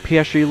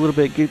 Piastri a little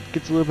bit,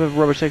 gets a little bit of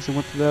rubber exit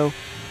once though.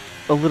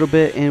 A little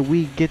bit, and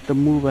we get the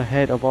move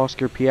ahead of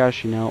Oscar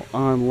Piastri now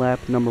on lap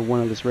number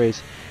 1 of this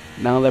race.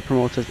 Now that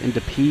promotes us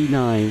into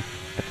P9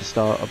 at the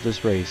start of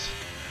this race.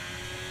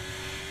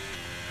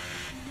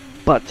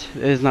 But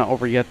it is not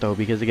over yet though,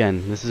 because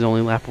again, this is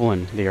only lap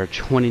 1. There are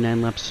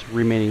 29 laps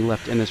remaining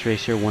left in this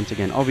race here once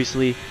again.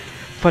 Obviously,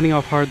 fighting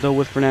off hard though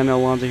with Fernando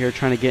Alonso here,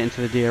 trying to get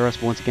into the DRS,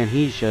 but once again,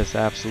 he's just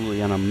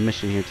absolutely on a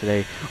mission here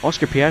today.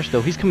 Oscar Piastri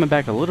though, he's coming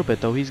back a little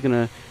bit though. He's going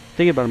to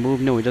think about a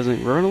move. No, he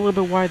doesn't. Run a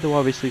little bit wide though,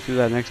 obviously, through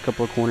that next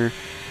couple of corner.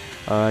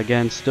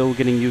 Again, still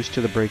getting used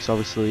to the brakes,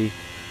 obviously.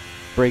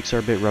 Brakes are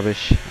a bit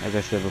rubbish, as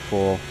I said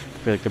before.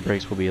 I feel like the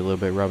brakes will be a little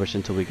bit rubbish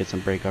until we get some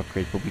brake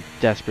upgrades, but we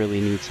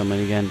desperately need some.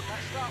 And again,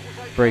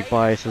 brake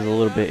bias is a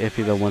little bit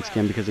iffy though once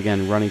again, because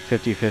again, running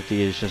 50-50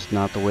 is just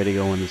not the way to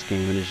go in this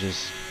game, and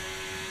it's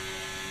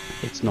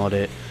not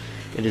it.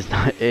 It is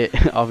not it.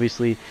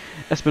 Obviously,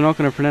 Esteban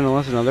Ocon and Fernando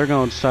Alonso, now they're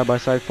going side by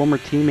side. Former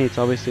teammates,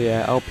 obviously,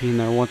 at Alpine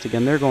there once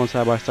again, they're going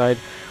side by side.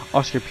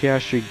 Oscar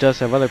Piastri does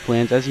have other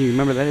plans. As you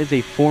remember, that is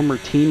a former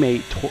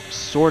teammate,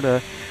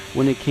 sorta,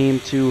 when it came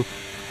to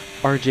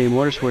RJ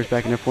Motorsports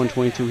back in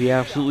F122. He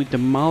absolutely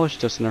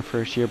demolished us in our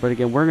first year, but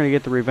again, we're going to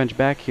get the revenge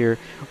back here.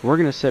 We're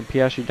going to set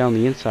Piastri down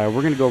the inside.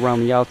 We're going to go around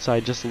the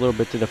outside just a little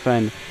bit to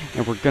defend,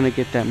 and we're going to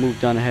get that move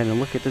done ahead.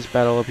 And look at this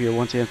battle up here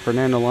once again.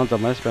 Fernando Alonso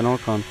and Esteban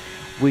Ocon.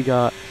 We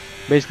got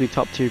basically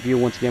top tier view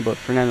once again, but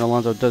Fernando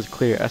Alonso does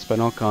clear Esteban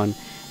Ocon,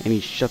 and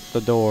he shuts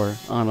the door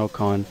on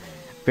Ocon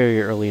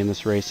very early in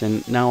this race.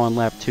 And now on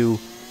lap 2,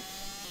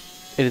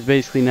 it is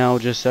basically now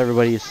just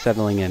everybody is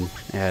settling in,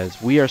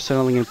 as we are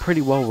settling in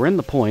pretty well. We're in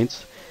the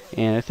points,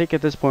 and I think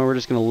at this point we're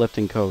just going to lift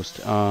and coast.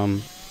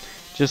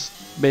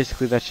 Just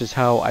basically, that's just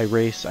how I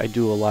race. I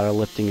do a lot of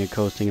lifting and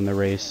coasting in the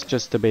race,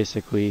 just to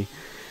basically,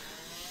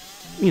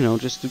 you know,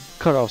 just to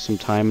cut off some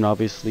time. And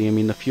obviously, I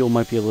mean, the fuel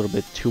might be a little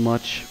bit too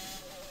much.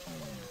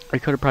 I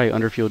could have probably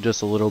underfueled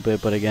just a little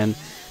bit, but again,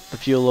 the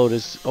fuel load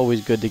is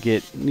always good to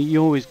get.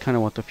 You always kind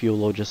of want the fuel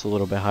load just a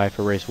little bit high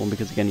for race 1,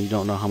 because again, you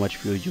don't know how much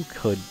fuel you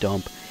could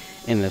dump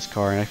in this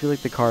car, and I feel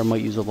like the car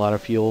might use a lot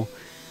of fuel.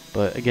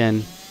 But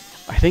again,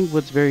 I think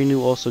what's very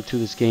new also to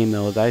this game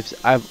though is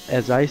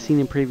as I've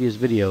seen in previous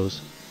videos,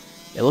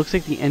 it looks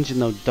like the engine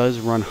though does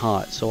run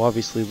hot, so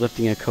obviously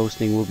lifting and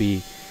coasting will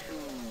be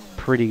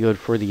pretty good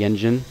for the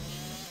engine,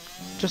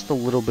 just a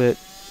little bit.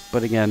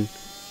 But again,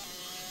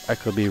 I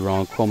could be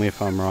wrong, quote me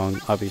if I'm wrong.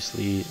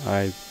 Obviously,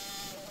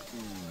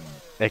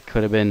 it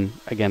could have been,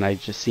 again, I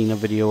just seen a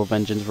video of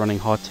engines running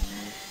hot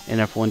in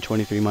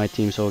F123 my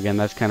team, so again,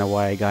 that's kind of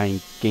why I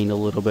gained a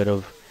little bit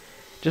of,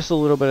 just a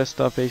little bit of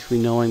stuff, basically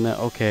knowing that,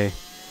 okay,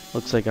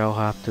 looks like I'll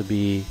have to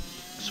be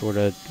sort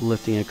of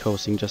lifting and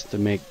coasting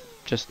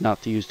just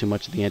not to use too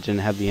much of the engine,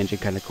 have the engine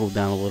kind of cool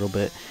down a little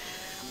bit,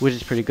 which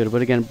is pretty good.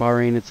 But again,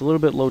 Bahrain, it's a little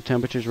bit low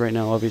temperatures right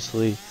now,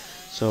 obviously,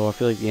 so I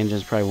feel like the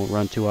engines probably won't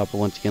run too hot, but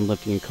once again,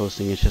 lifting and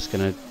coasting is just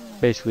going to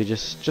basically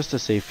just to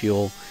save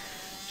fuel,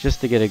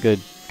 just to get a good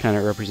kind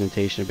of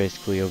representation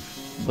basically of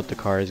what the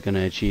car is going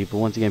to achieve. But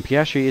once again,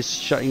 Piastri is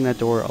shutting that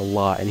door a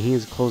lot, and he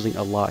is closing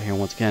a lot here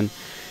once again,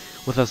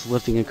 with us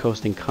lifting and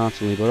coasting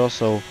constantly. But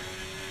also,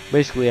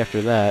 basically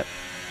after that,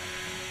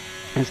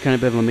 it's kind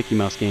of a bit of a Mickey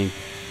Mouse game,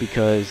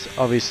 because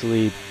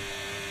obviously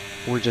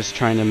we're just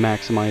trying to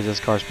maximize this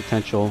car's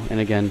potential, and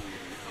again,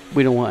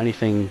 we don't want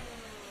anything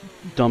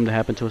dumb to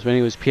happen to us. But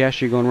anyways,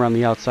 Piastri going around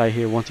the outside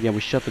here. Once again,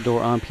 we shut the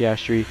door on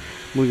Piastri,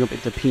 moving up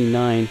into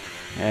P9,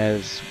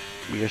 as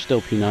we are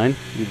still P9.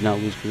 We did not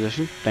lose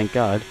position, thank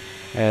God,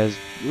 as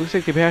it looks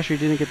like the Piastri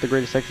didn't get the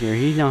greatest section here.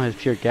 He now has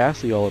Pierre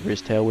Gasly all over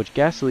his tail, which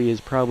Gasly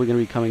is probably going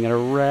to be coming at a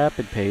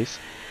rapid pace.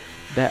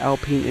 That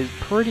Alpine is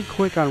pretty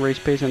quick on race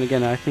pace, and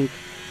again, I think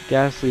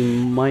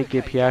Gasly might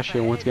get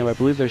Piastri once again. I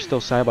believe they're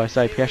still side by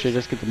side. Piastri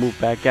just gets the move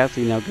back.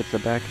 Gasly now gets the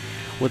back.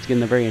 Once again,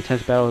 the very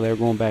intense battle. They're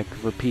going back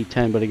for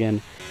P10, but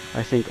again,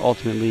 I think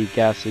ultimately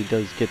Gasly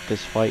does get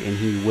this fight, and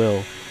he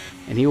will.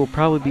 And he will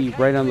probably be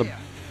right on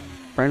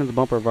the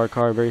bumper of our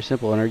car. Very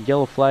simple. And our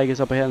yellow flag is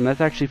up ahead, and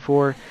that's actually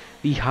for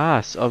the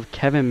Haas of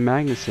Kevin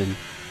Magnussen.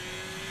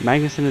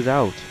 Magnussen is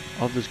out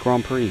of this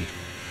Grand Prix,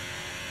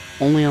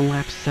 only on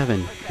lap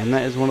 7, and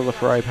that is one of the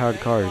Ferrari-powered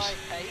cars.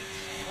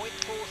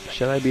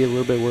 Should I be a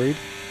little bit worried?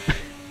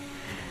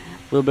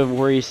 A little bit of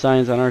worry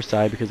signs on our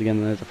side, because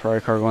again, there's a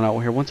Ferrari car going out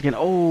here. Once again,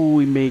 oh,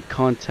 we made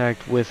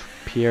contact with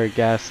Pierre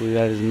Gasly.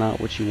 That is not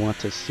what you want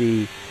to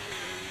see.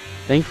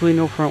 Thankfully,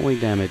 no front wing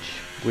damage,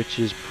 which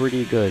is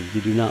pretty good.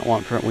 You do not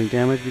want front wing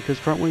damage, because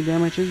front wing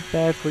damage is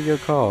bad for your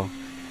car.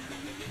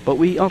 But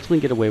we ultimately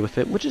get away with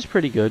it, which is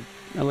pretty good.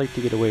 I like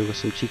to get away with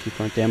some cheeky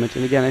front damage.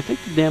 And again, I think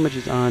the damage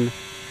is on.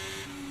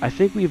 I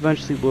think we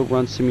eventually will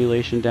run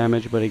simulation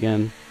damage, but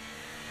again,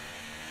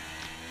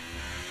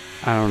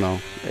 I don't know.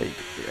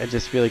 I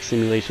just feel like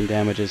simulation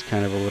damage is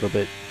kind of a little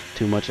bit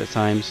too much at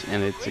times,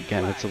 and it's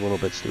a little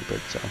bit stupid.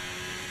 So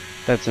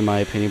That's in my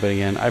opinion, but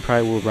again, I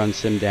probably will run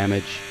sim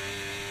damage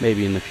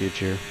maybe in the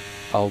future.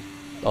 I'll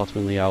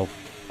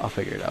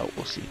figure it out.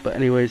 We'll see. But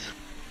anyways,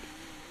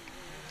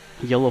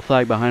 yellow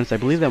flag behind us. I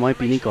believe that might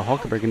be Nico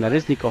Hulkenberg, and that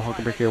is Nico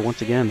Hulkenberg here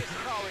once again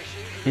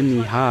in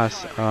the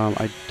Haas.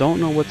 I don't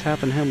know what's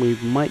happened to him. We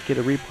might get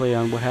a replay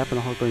on what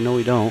happened to Hulkenberg. No,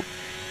 we don't.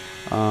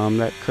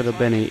 That could have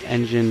been an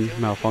engine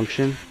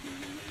malfunction.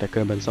 That could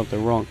have been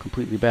something wrong,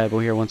 completely bad. But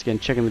here once again,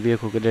 checking the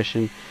vehicle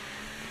condition.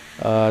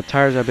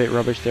 Tires are a bit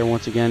rubbish there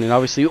once again, and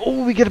obviously,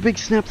 oh, we get a big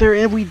snap there,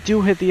 and we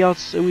do hit the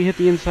we hit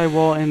the inside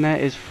wall, and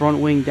that is front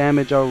wing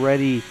damage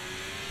already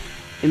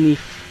in the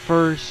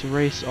first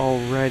race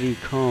already.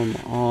 Come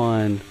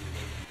on.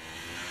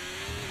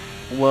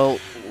 Well,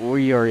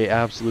 we are an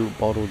absolute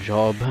bottle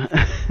job.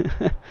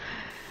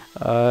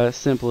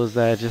 Simple as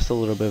that. Just a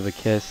little bit of a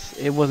kiss.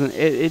 It wasn't.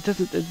 It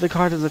doesn't. The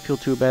car doesn't feel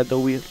too bad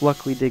though. We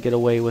luckily did get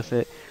away with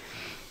it.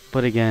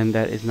 But again,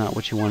 that is not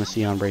what you want to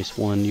see on race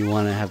 1. You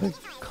want to have a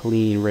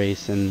clean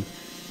race, and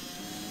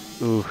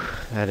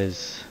that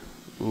is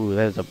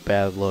a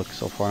bad look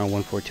so far on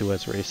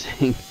 142S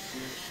Racing.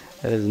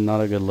 That is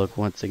not a good look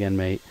once again,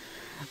 mate.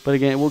 But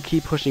again, we'll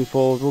keep pushing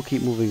forward. We'll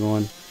keep moving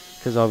on,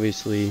 because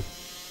obviously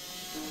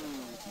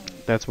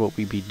that's what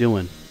we be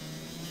doing.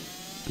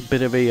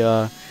 Bit of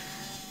a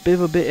bit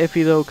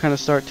iffy though, kind of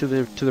start to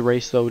the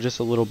race though, just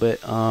a little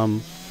bit.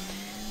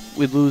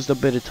 We lose a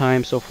bit of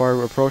time so far.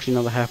 We're approaching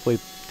now the halfway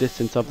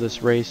distance of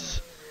this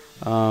race.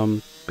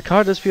 The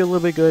car does feel a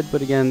little bit good,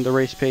 but again, the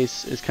race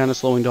pace is kind of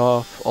slowing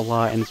off a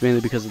lot, and it's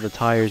mainly because of the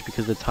tires.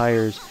 Because the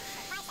tires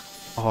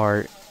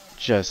are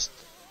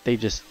they're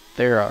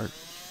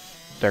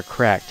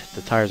cracked.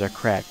 The tires are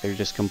cracked. They're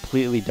just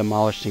completely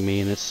demolishing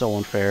me, and it's so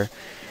unfair.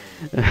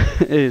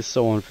 It is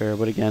so unfair.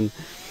 But again,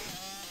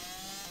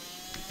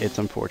 it's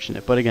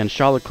unfortunate. But again,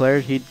 Charles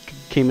Leclerc, he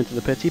came into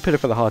the pits. He pitted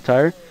for the hot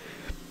tire,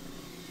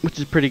 which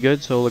is pretty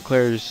good. So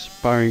Leclerc's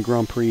Bahrain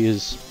Grand Prix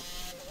is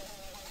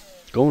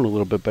going a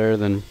little bit better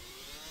than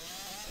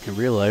in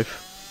real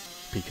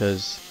life,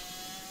 because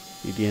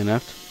he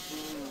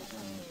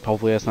DNF'd.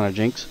 Hopefully that's not a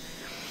jinx.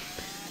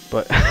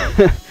 But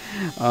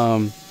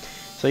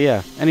so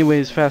yeah,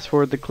 anyways, fast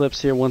forward the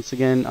clips here once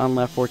again on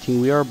lap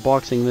 14. We are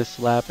boxing this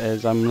lap,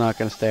 as I'm not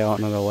going to stay out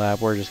another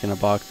lap. We're just going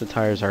to box. The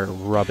tires are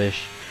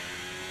rubbish.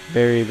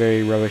 Very,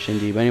 very rubbish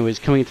indeed. But anyways,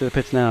 coming into the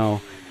pits now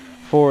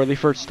for the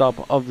first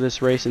stop of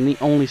this race, and the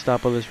only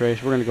stop of this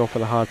race. We're going to go for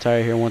the hot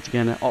tire here once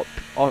again.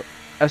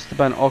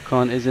 Esteban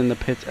Ocon is in the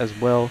pits as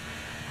well.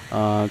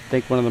 I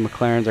think one of the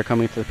McLarens are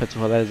coming to the pits as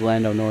well. That is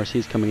Lando Norris.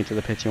 He's coming into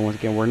the pits here once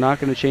again. We're not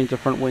going to change the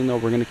front wing though.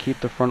 We're going to keep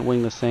the front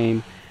wing the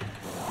same.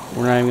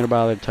 We're not even going to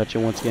bother to touch it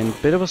once again.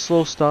 Bit of a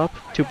slow stop.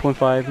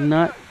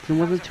 2.5. It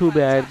wasn't too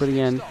bad, but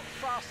again,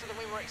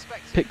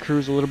 pit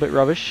crew's a little bit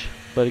rubbish.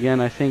 But again,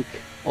 I think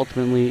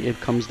ultimately it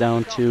comes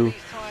down to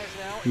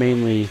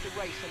mainly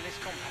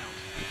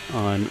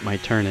on my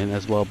turn in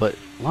as well. But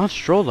Lance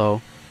Stroll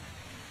though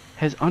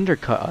has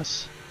undercut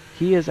us.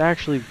 He has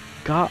actually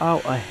got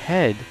out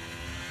ahead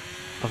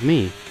of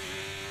me,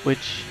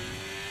 which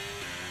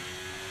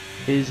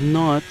is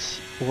not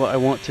what I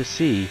want to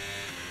see.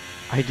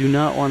 I do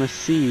not want to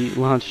see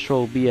Lance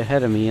Stroll be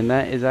ahead of me, and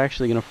that is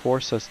actually going to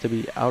force us to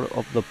be out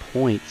of the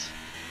points.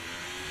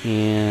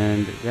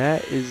 And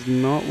that is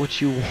not what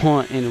you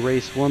want in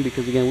race 1,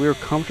 because again, we were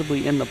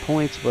comfortably in the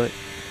points, but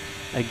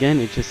again,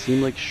 it just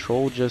seemed like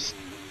Stroll just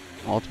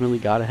ultimately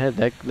got ahead.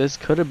 This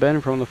could have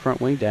been from the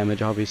front wing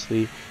damage,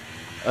 obviously.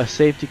 A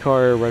safety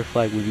car or a red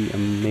flag would be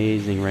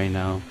amazing right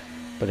now.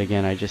 But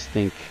again, I just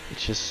think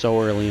it's just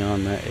so early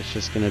on that it's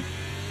just gonna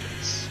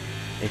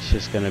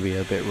be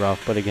a bit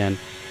rough. But again,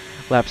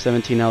 lap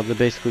 17 now,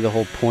 basically the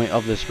whole point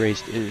of this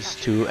race is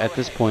to, at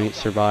this point,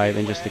 survive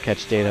and just to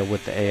catch data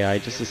with the AI,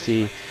 just to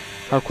see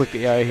how quick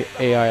the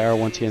AI are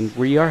once again.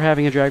 We are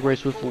having a drag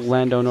race with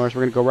Lando Norris.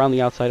 We're going to go around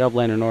the outside of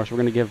Lando Norris. We're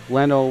going to give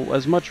Lando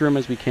as much room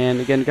as we can.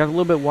 Again, got a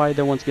little bit wide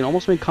there once again.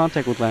 Almost made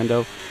contact with Lando.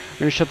 We're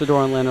going to shut the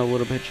door on Lando a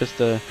little bit just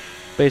to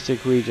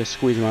basically just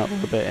squeeze him out a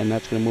little bit, and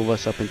that's going to move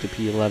us up into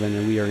P11,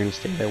 and we are going to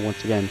stay there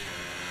once again.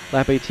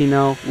 Lap 18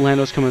 now.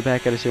 Lando's coming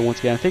back at us here once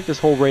again. I think this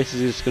whole race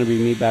is just going to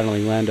be me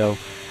battling Lando,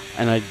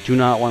 and I do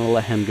not want to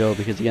let him go,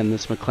 because again,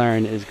 this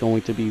McLaren is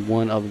going to be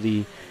one of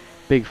the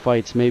big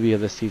fights maybe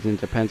of the season.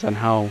 Depends on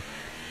how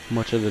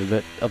much of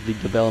the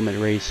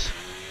development race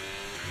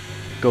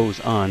goes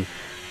on.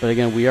 But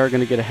again, we are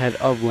going to get ahead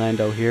of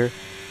Lando here,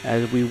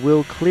 as we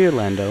will clear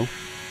Lando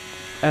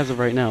as of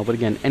right now. But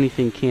again,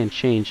 anything can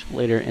change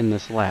later in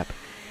this lap.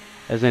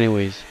 As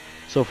anyways,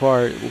 so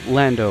far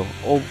Lando,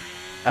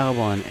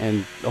 Albon,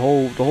 and the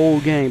whole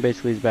gang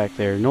basically is back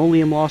there. No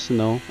Liam Lawson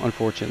though,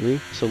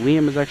 unfortunately. So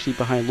Liam is actually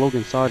behind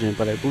Logan Sargent,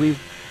 but I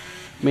believe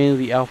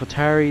mainly the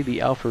AlphaTauri,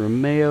 the Alfa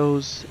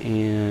Romeos,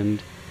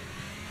 and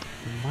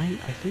I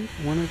think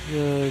one of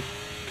the...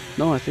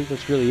 No, I think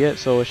that's really it.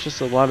 So it's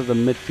just a lot of the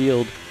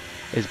midfield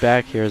is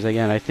back here. As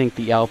again, I think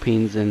the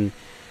Alpines and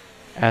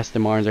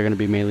Aston Martins are going to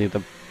be mainly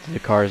the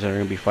cars that are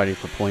going to be fighting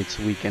for points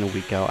week in and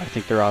week out. I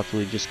think they're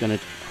absolutely just going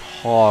to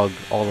hog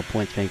all the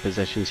point tank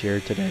positions here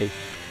today.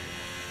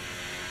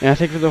 And I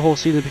think for the whole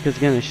season, because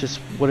again, it's just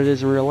what it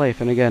is in real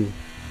life. And again,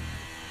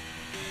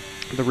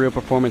 the real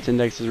performance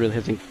indexes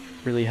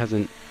really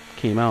hasn't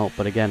came out.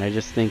 But again, I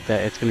just think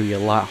that it's going to be a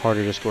lot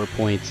harder to score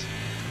points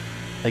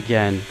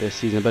again this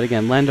season. But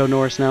again, Lando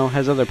Norris now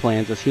has other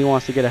plans as he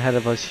wants to get ahead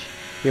of us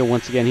here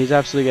once again. He's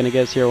absolutely going to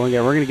get us here.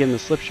 Again, we're going to get in the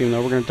slipstream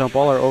though. We're going to dump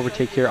all our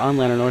overtake here on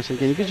Lando Norris.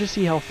 Again, you can just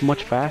see how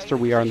much faster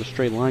we are in the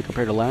straight line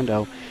compared to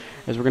Lando.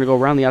 As we're going to go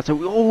around the outside.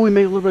 Oh, we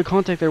made a little bit of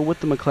contact there with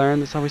the McLaren.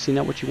 That's obviously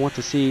not what you want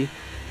to see.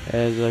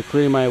 As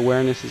clearly my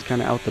awareness is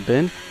kind of out the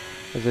bin,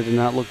 as I did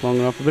not look long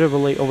enough. A bit of a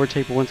late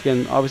overtake, but once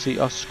again, obviously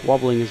us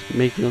squabbling is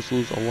making us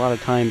lose a lot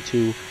of time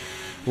to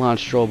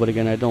Lance Stroll. But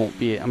again,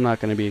 I'm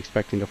not going to be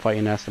expecting to fight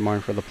in Aston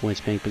Martin for the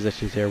points paying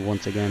positions there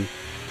once again.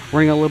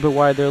 Running a little bit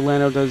wide there.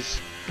 Lando does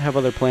have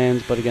other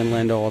plans, but again,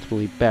 Lando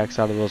ultimately backs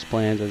out of those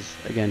plans as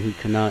again he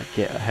cannot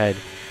get ahead.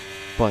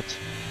 But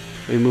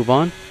we move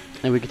on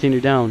and we continue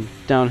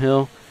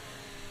downhill.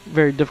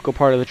 Very difficult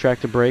part of the track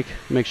to break.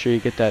 Make sure you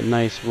get that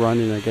nice run,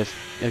 and I guess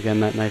again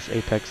that nice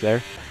apex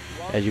there,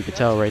 as you can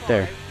tell right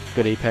there.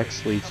 Good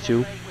apex leads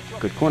to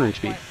good cornering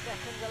speed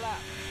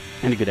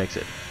and a good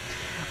exit.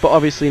 But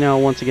obviously now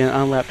once again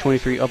on lap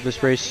 23 of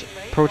this race,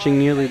 approaching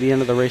nearly the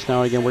end of the race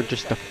now. Again, we're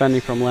just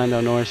defending from Lando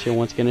Norris here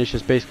once again. It's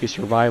just basically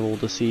survival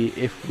to see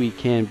if we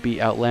can beat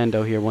out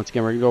Lando here. Once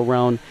again, we're gonna go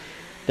around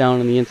down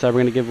on the inside.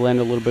 We're gonna give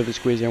Lando a little bit of a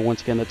squeeze here.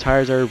 Once again, the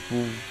tires are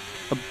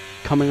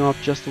coming off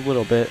just a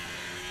little bit.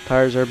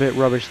 Tires are a bit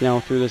rubbish now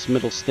through this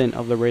middle stint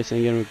of the race, and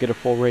again we'll get a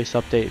full race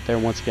update there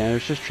once again. I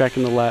was just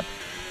tracking the lap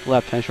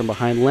times from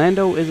behind.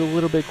 Lando is a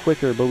little bit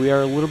quicker, but we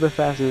are a little bit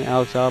faster than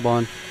Alex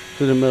Albon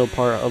through the middle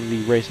part of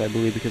the race, I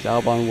believe, because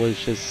Albon was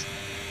just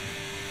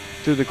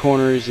through the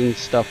corners and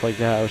stuff like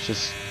that. I was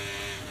just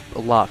a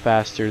lot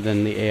faster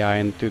than the AI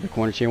and through the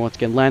corners here. Once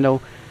again,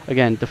 Lando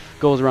again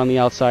goes around the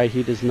outside.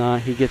 He does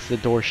not. He gets the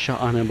door shut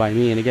on him by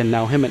me, and again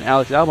now him and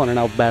Alex Albon are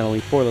now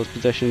battling for those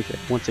positions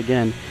once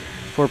again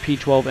for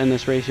P12 in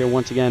this race here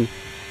once again,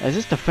 as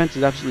this defense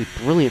is absolutely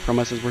brilliant from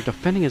us as we're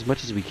defending as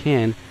much as we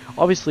can.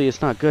 Obviously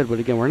it's not good, but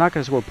again we're not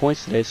going to score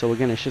points today, so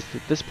again it's just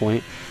at this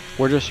point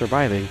we're just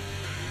surviving.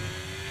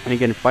 And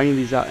again, fighting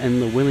these out in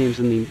the Williams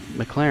and the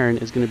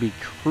McLaren is going to be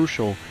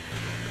crucial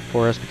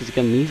for us, because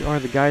again these are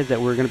the guys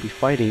that we're going to be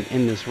fighting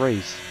in this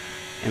race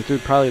and through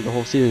probably the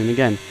whole season. And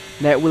again,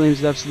 Nat Williams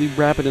is absolutely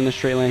rapid in the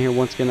straight line here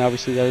once again.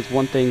 Obviously that is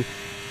one thing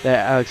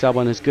that Alex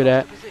Albon is good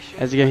at.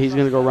 As again, he's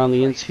going to go around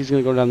he's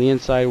going to go down the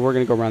inside. We're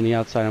going to go around the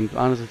outside. I'm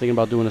honestly thinking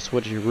about doing a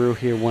switcheroo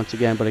here once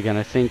again, but again,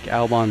 I think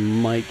Albon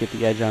might get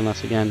the edge on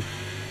us again.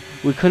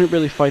 We couldn't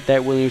really fight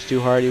that Williams too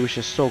hard. He was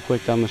just so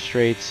quick down the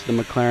straights. The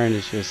McLaren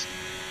is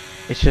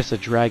it's just a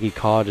draggy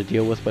car to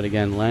deal with. But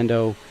again,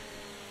 Lando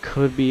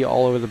could be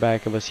all over the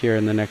back of us here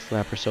in the next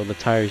lap or so. The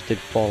tires did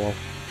fall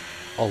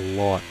off a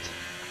lot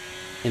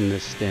in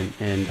this stint,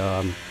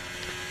 and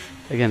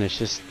again, it's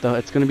just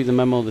it's going to be the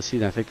memo of the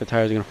season. I think the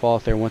tires are going to fall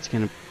off there once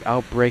again,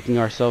 out braking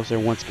ourselves there.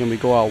 Once again, we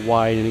go out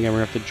wide, and again, we're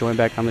going to have to join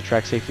back on the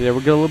track safely there.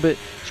 We're getting a little bit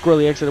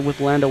squirrely exited with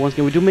Lando. Once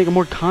again, we do make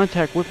more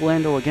contact with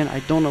Lando. Again,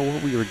 I don't know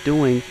what we were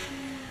doing.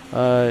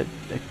 I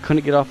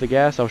couldn't get off the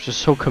gas. I was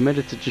just so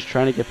committed to just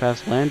trying to get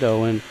past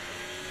Lando, and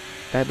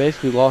that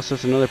basically lost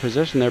us another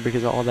position there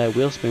because of all that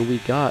wheel spin we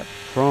got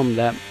from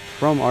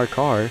our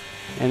car.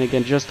 And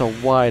again, just a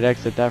wide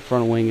exit. That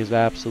front wing is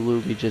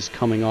absolutely just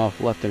coming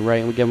off left and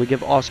right. And again, we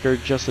give Oscar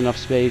just enough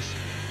space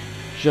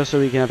just so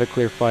he can have a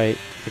clear fight.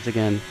 Because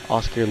again,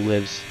 Oscar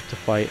lives to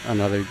fight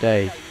another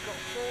day.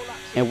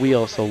 And we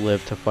also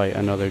live to fight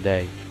another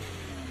day.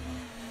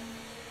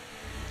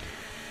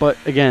 But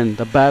again,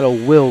 the battle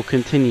will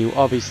continue,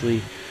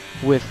 obviously,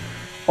 with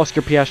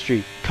Oscar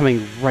Piastri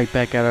coming right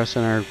back at us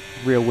in our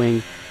rear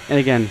wing. And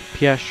again,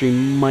 Piastri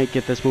might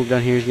get this move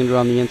done here. He's going to go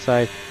on the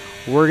inside.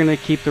 We're going to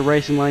keep the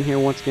racing line here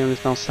once again.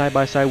 It's now side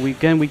by side. We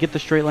get the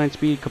straight line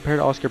speed compared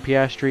to Oscar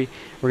Piastri.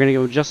 We're going to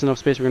go just enough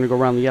space. We're going to go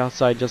around the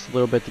outside just a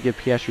little bit to give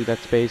Piastri that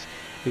space.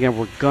 Again,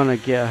 we're going to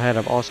get ahead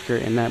of Oscar,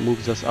 and that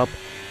moves us up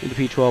into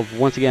P12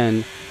 once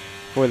again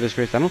for this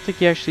race. I don't think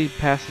he actually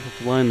passes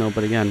the line though,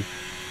 but again,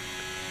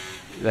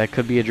 that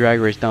could be a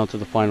drag race down to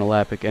the final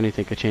lap.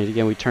 Anything could change.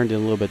 Again, we turned in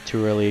a little bit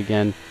too early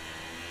again.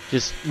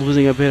 Just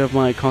losing a bit of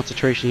my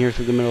concentration here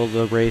through the middle of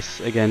the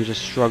race. Again,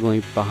 just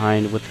struggling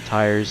behind with the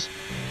tires,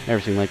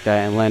 everything like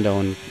that. And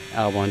Lando and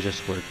Albon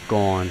just were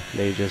gone.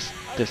 They just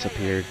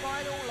disappeared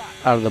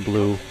out of the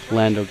blue.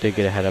 Lando did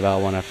get ahead of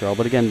Albon after all.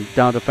 But again,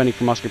 down defending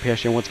from Oscar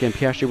Piastri. And once again,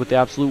 Piastri with the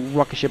absolute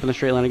rocket ship in the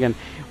straight line again.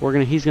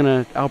 He's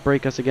gonna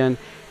outbrake us again.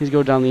 He's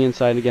going down the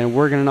inside again.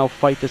 We're gonna now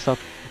fight this up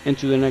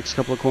into the next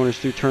couple of corners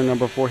through turn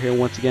number 4 here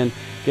once again.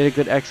 Get a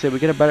good exit. We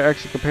get a better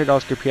exit compared to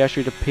Oscar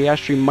Piastri.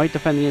 Piastri might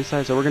defend the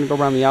inside, so we're going to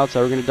go around the outside.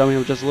 We're going to dummy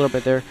him just a little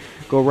bit there.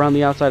 Go around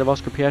the outside of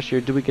Oscar Piastri.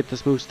 Or do we get the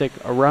smooth stick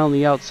around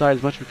the outside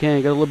as much as we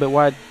can? Get a little bit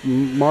wide.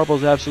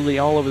 Marbles absolutely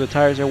all over the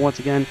tires there once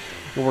again.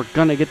 And we're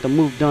going to get the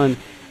move done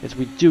as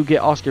we do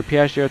get Oscar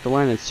Piastri at the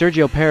line. And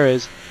Sergio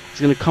Perez is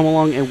going to come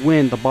along and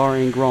win the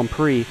Bahrain Grand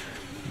Prix.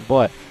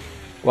 But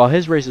while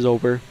his race is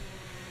over,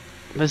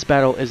 this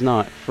battle is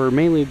not. For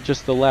mainly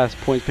just the last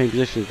points paying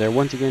positions there.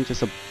 Once again,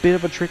 just a bit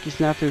of a tricky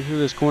snap through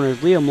this corner.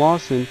 Liam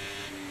Lawson,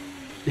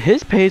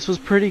 his pace was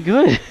pretty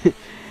good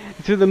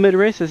through the mid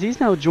races. He's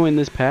now joined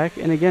this pack.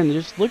 And again,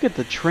 just look at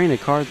the train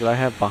of cars that I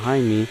have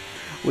behind me.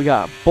 We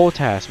got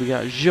Bottas, we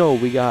got Zhou,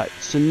 we got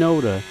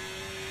Tsunoda.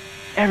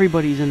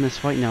 Everybody's in this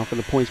fight now for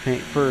the points paying,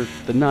 for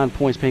the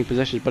non-points paying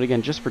positions. But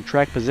again, just for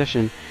track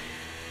position,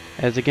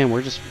 as again,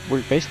 we're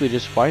basically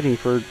just fighting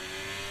for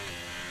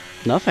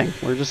nothing.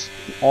 We're just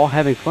all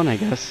having fun, I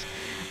guess.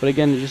 But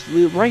again, just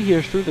right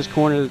here through this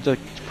corner, the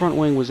front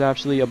wing was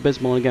absolutely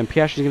abysmal. And again,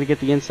 Piastri's going to get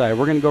the inside.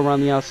 We're going to go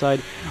around the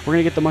outside. We're going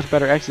to get the much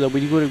better exit, though.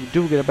 We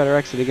do get a better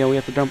exit. Again, we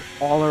have to dump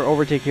all our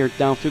overtake here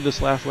down through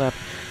this last lap,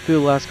 through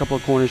the last couple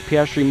of corners.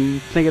 Piastri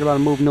thinking about a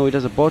move. No, he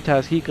doesn't.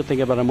 Bottas, he could think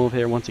about a move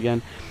here once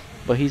again,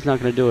 but he's not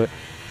going to do it.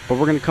 But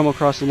we're going to come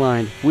across the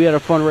line. We had a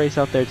fun race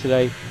out there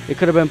today. It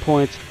could have been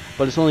points,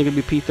 but it's only going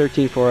to be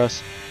P13 for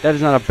us. That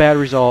is not a bad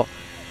result.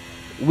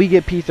 We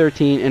get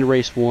P13 in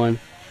race 1.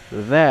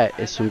 That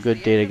is some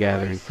good data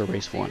gathering for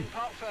race 1.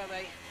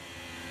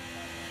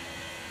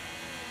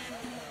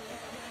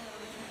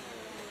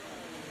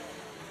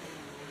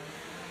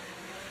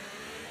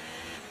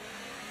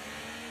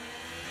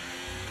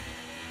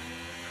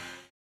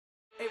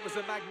 It was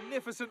a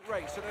magnificent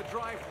race and a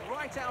drive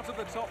right out of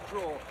the top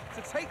draw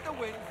to take the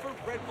win for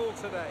Red Bull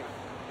today.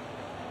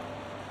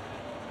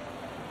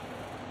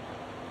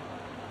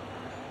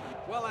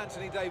 Well,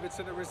 Anthony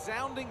Davidson, a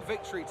resounding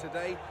victory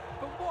today,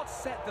 but what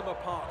set them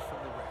apart from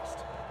the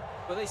rest?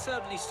 Well, they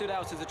certainly stood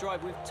out as a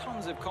drive with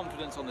tons of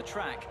confidence on the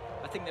track.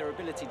 I think their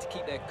ability to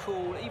keep their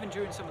cool, even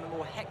during some of the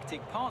more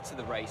hectic parts of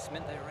the race,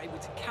 meant they were able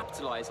to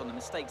capitalise on the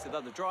mistakes of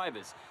other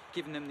drivers,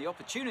 giving them the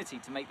opportunity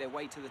to make their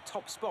way to the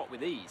top spot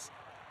with ease.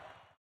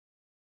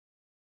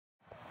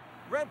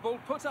 Red Bull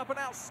put up an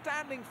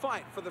outstanding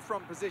fight for the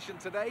front position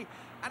today,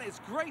 and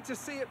it's great to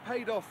see it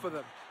paid off for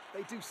them.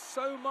 They do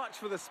so much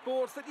for the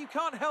sport that you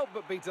can't help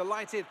but be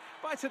delighted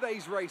by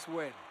today's race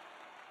win.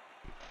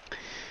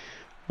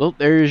 Well,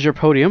 there's your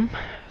podium.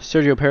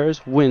 Sergio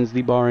Perez wins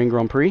the Bahrain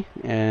Grand Prix,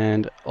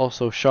 and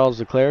also Charles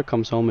Leclerc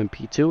comes home in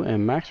P2,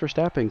 and Max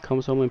Verstappen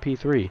comes home in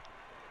P3.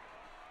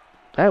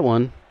 That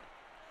one,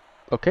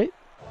 okay.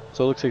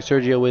 So it looks like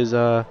Sergio is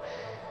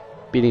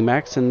beating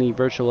Max in the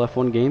virtual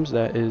F1 games.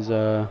 That is,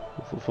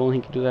 if only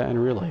he could do that in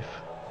real life.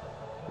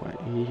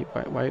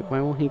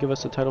 Why won't he give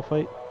us a title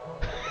fight?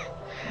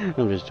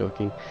 I'm just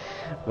joking.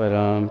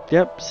 But,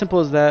 yep, simple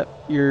as that.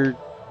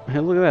 Hey,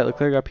 look at that.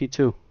 Leclerc got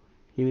P2.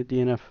 He did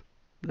DNF.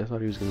 I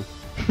thought he was going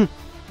to.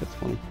 That's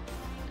funny.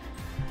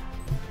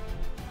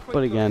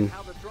 But again,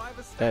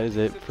 that is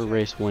it for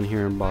race 1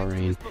 here in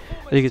Bahrain.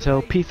 As you can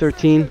tell,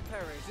 P13,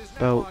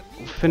 about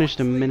finished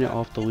a minute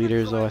off the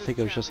leaders, though I think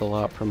it was just a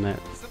lot from that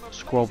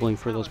squabbling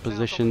for those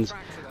positions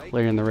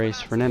later in the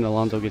race. Fernando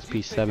Alonso gets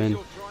P7,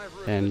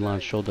 and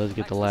Lance Stroll does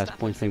get the last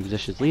points paying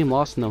positions. Liam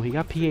Lawson, though, he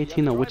got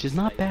P18, though, which is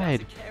not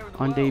bad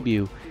on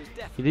debut.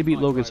 He did beat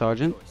Logan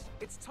Sargent.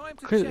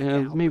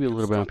 Maybe a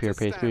little bit on pure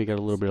pace. Maybe got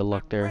a little bit of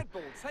luck there.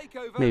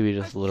 Maybe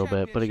just a little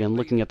bit. But again,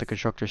 looking at the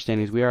constructor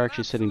standings, we are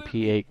actually sitting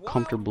P8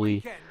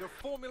 comfortably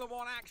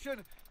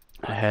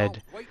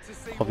ahead.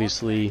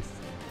 Obviously,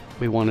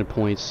 we wanted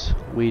points.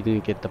 We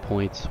didn't get the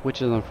points,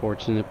 which is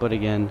unfortunate. But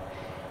again,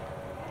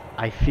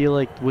 I feel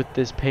like with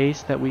this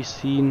pace that we've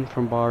seen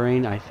from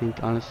Bahrain, I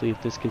think honestly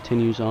if this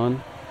continues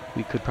on,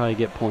 we could probably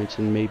get points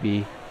and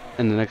maybe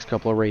in the next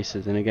couple of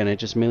races. And again, it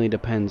just mainly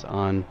depends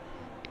on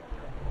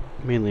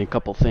mainly a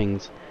couple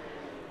things.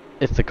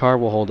 If the car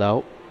will hold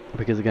out,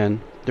 because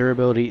again,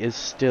 durability is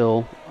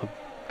still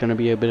going to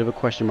be a bit of a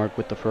question mark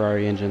with the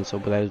Ferrari engine, so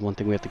but that is one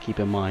thing we have to keep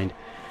in mind,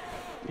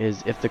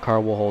 is if the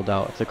car will hold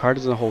out. If the car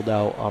doesn't hold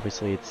out,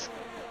 obviously it's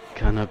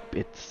gonna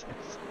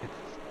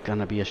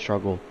be a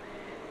struggle.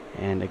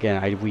 And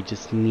again, we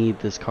just need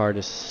this car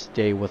to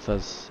stay with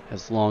us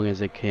as long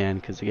as it can,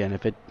 because again,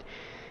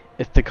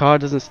 if the car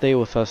doesn't stay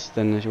with us,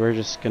 then we're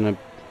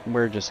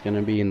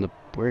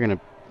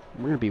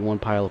gonna be one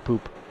pile of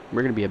poop.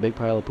 We're gonna be a big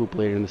pile of poop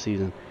later in the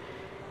season.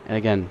 And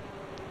again,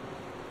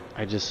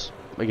 I just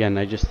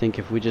think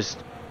if we just,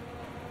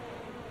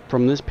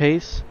 from this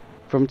pace,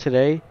 from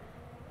today,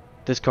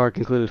 this car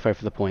can clearly fight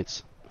for the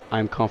points.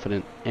 I'm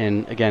confident.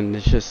 And again,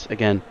 it's just,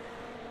 again,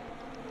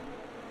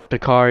 the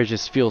car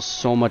just feels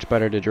so much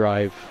better to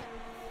drive.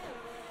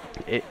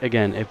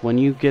 Again, when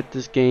you get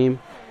this game,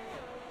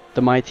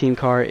 the My Team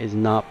car is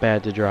not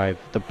bad to drive.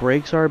 The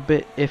brakes are a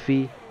bit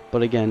iffy,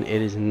 but again,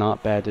 it is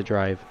not bad to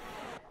drive.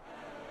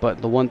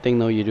 But the one thing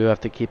though you do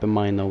have to keep in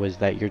mind though is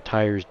that your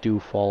tires do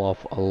fall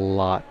off a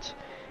lot.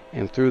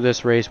 And through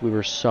this race we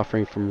were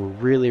suffering from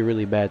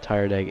really bad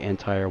tire drag and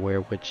tire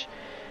wear, which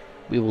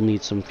we will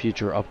need some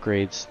future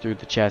upgrades through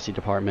the chassis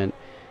department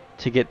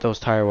to get those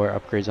tire wear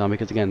upgrades on,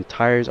 because again,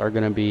 tires are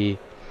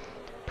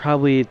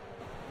probably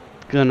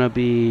gonna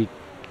be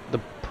the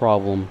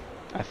problem,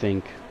 I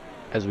think,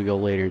 as we go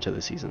later into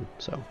the season.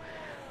 So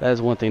that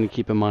is one thing to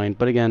keep in mind.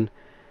 But again,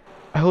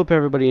 I hope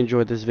everybody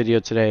enjoyed this video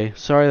today.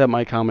 Sorry that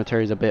my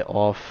commentary is a bit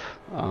off,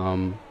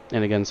 and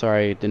again,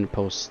 sorry I didn't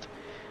post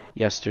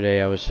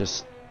yesterday.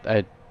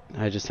 I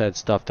I just had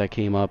stuff that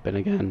came up, and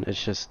again,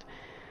 it's just,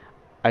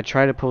 I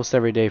try to post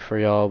every day for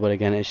y'all, but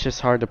again, it's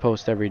just hard to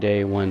post every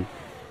day when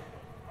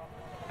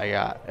I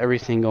got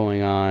everything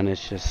going on.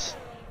 It's just,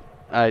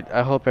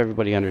 I hope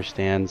everybody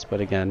understands,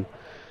 but again,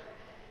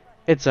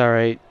 it's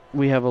alright.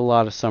 We have a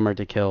lot of summer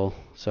to kill,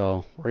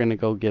 so we're going to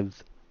go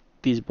give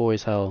these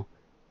boys hell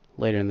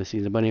later in the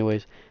season. But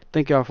anyways,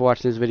 thank y'all for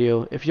watching this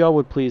video. If y'all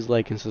would please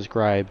like and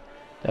subscribe,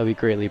 that would be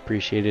greatly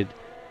appreciated.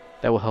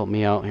 That will help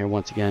me out here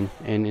once again,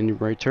 and in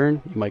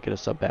return, you might get a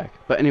sub back.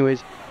 But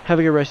anyways, have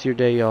a good rest of your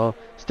day, y'all.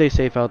 Stay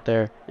safe out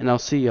there, and I'll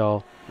see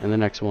y'all in the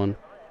next one.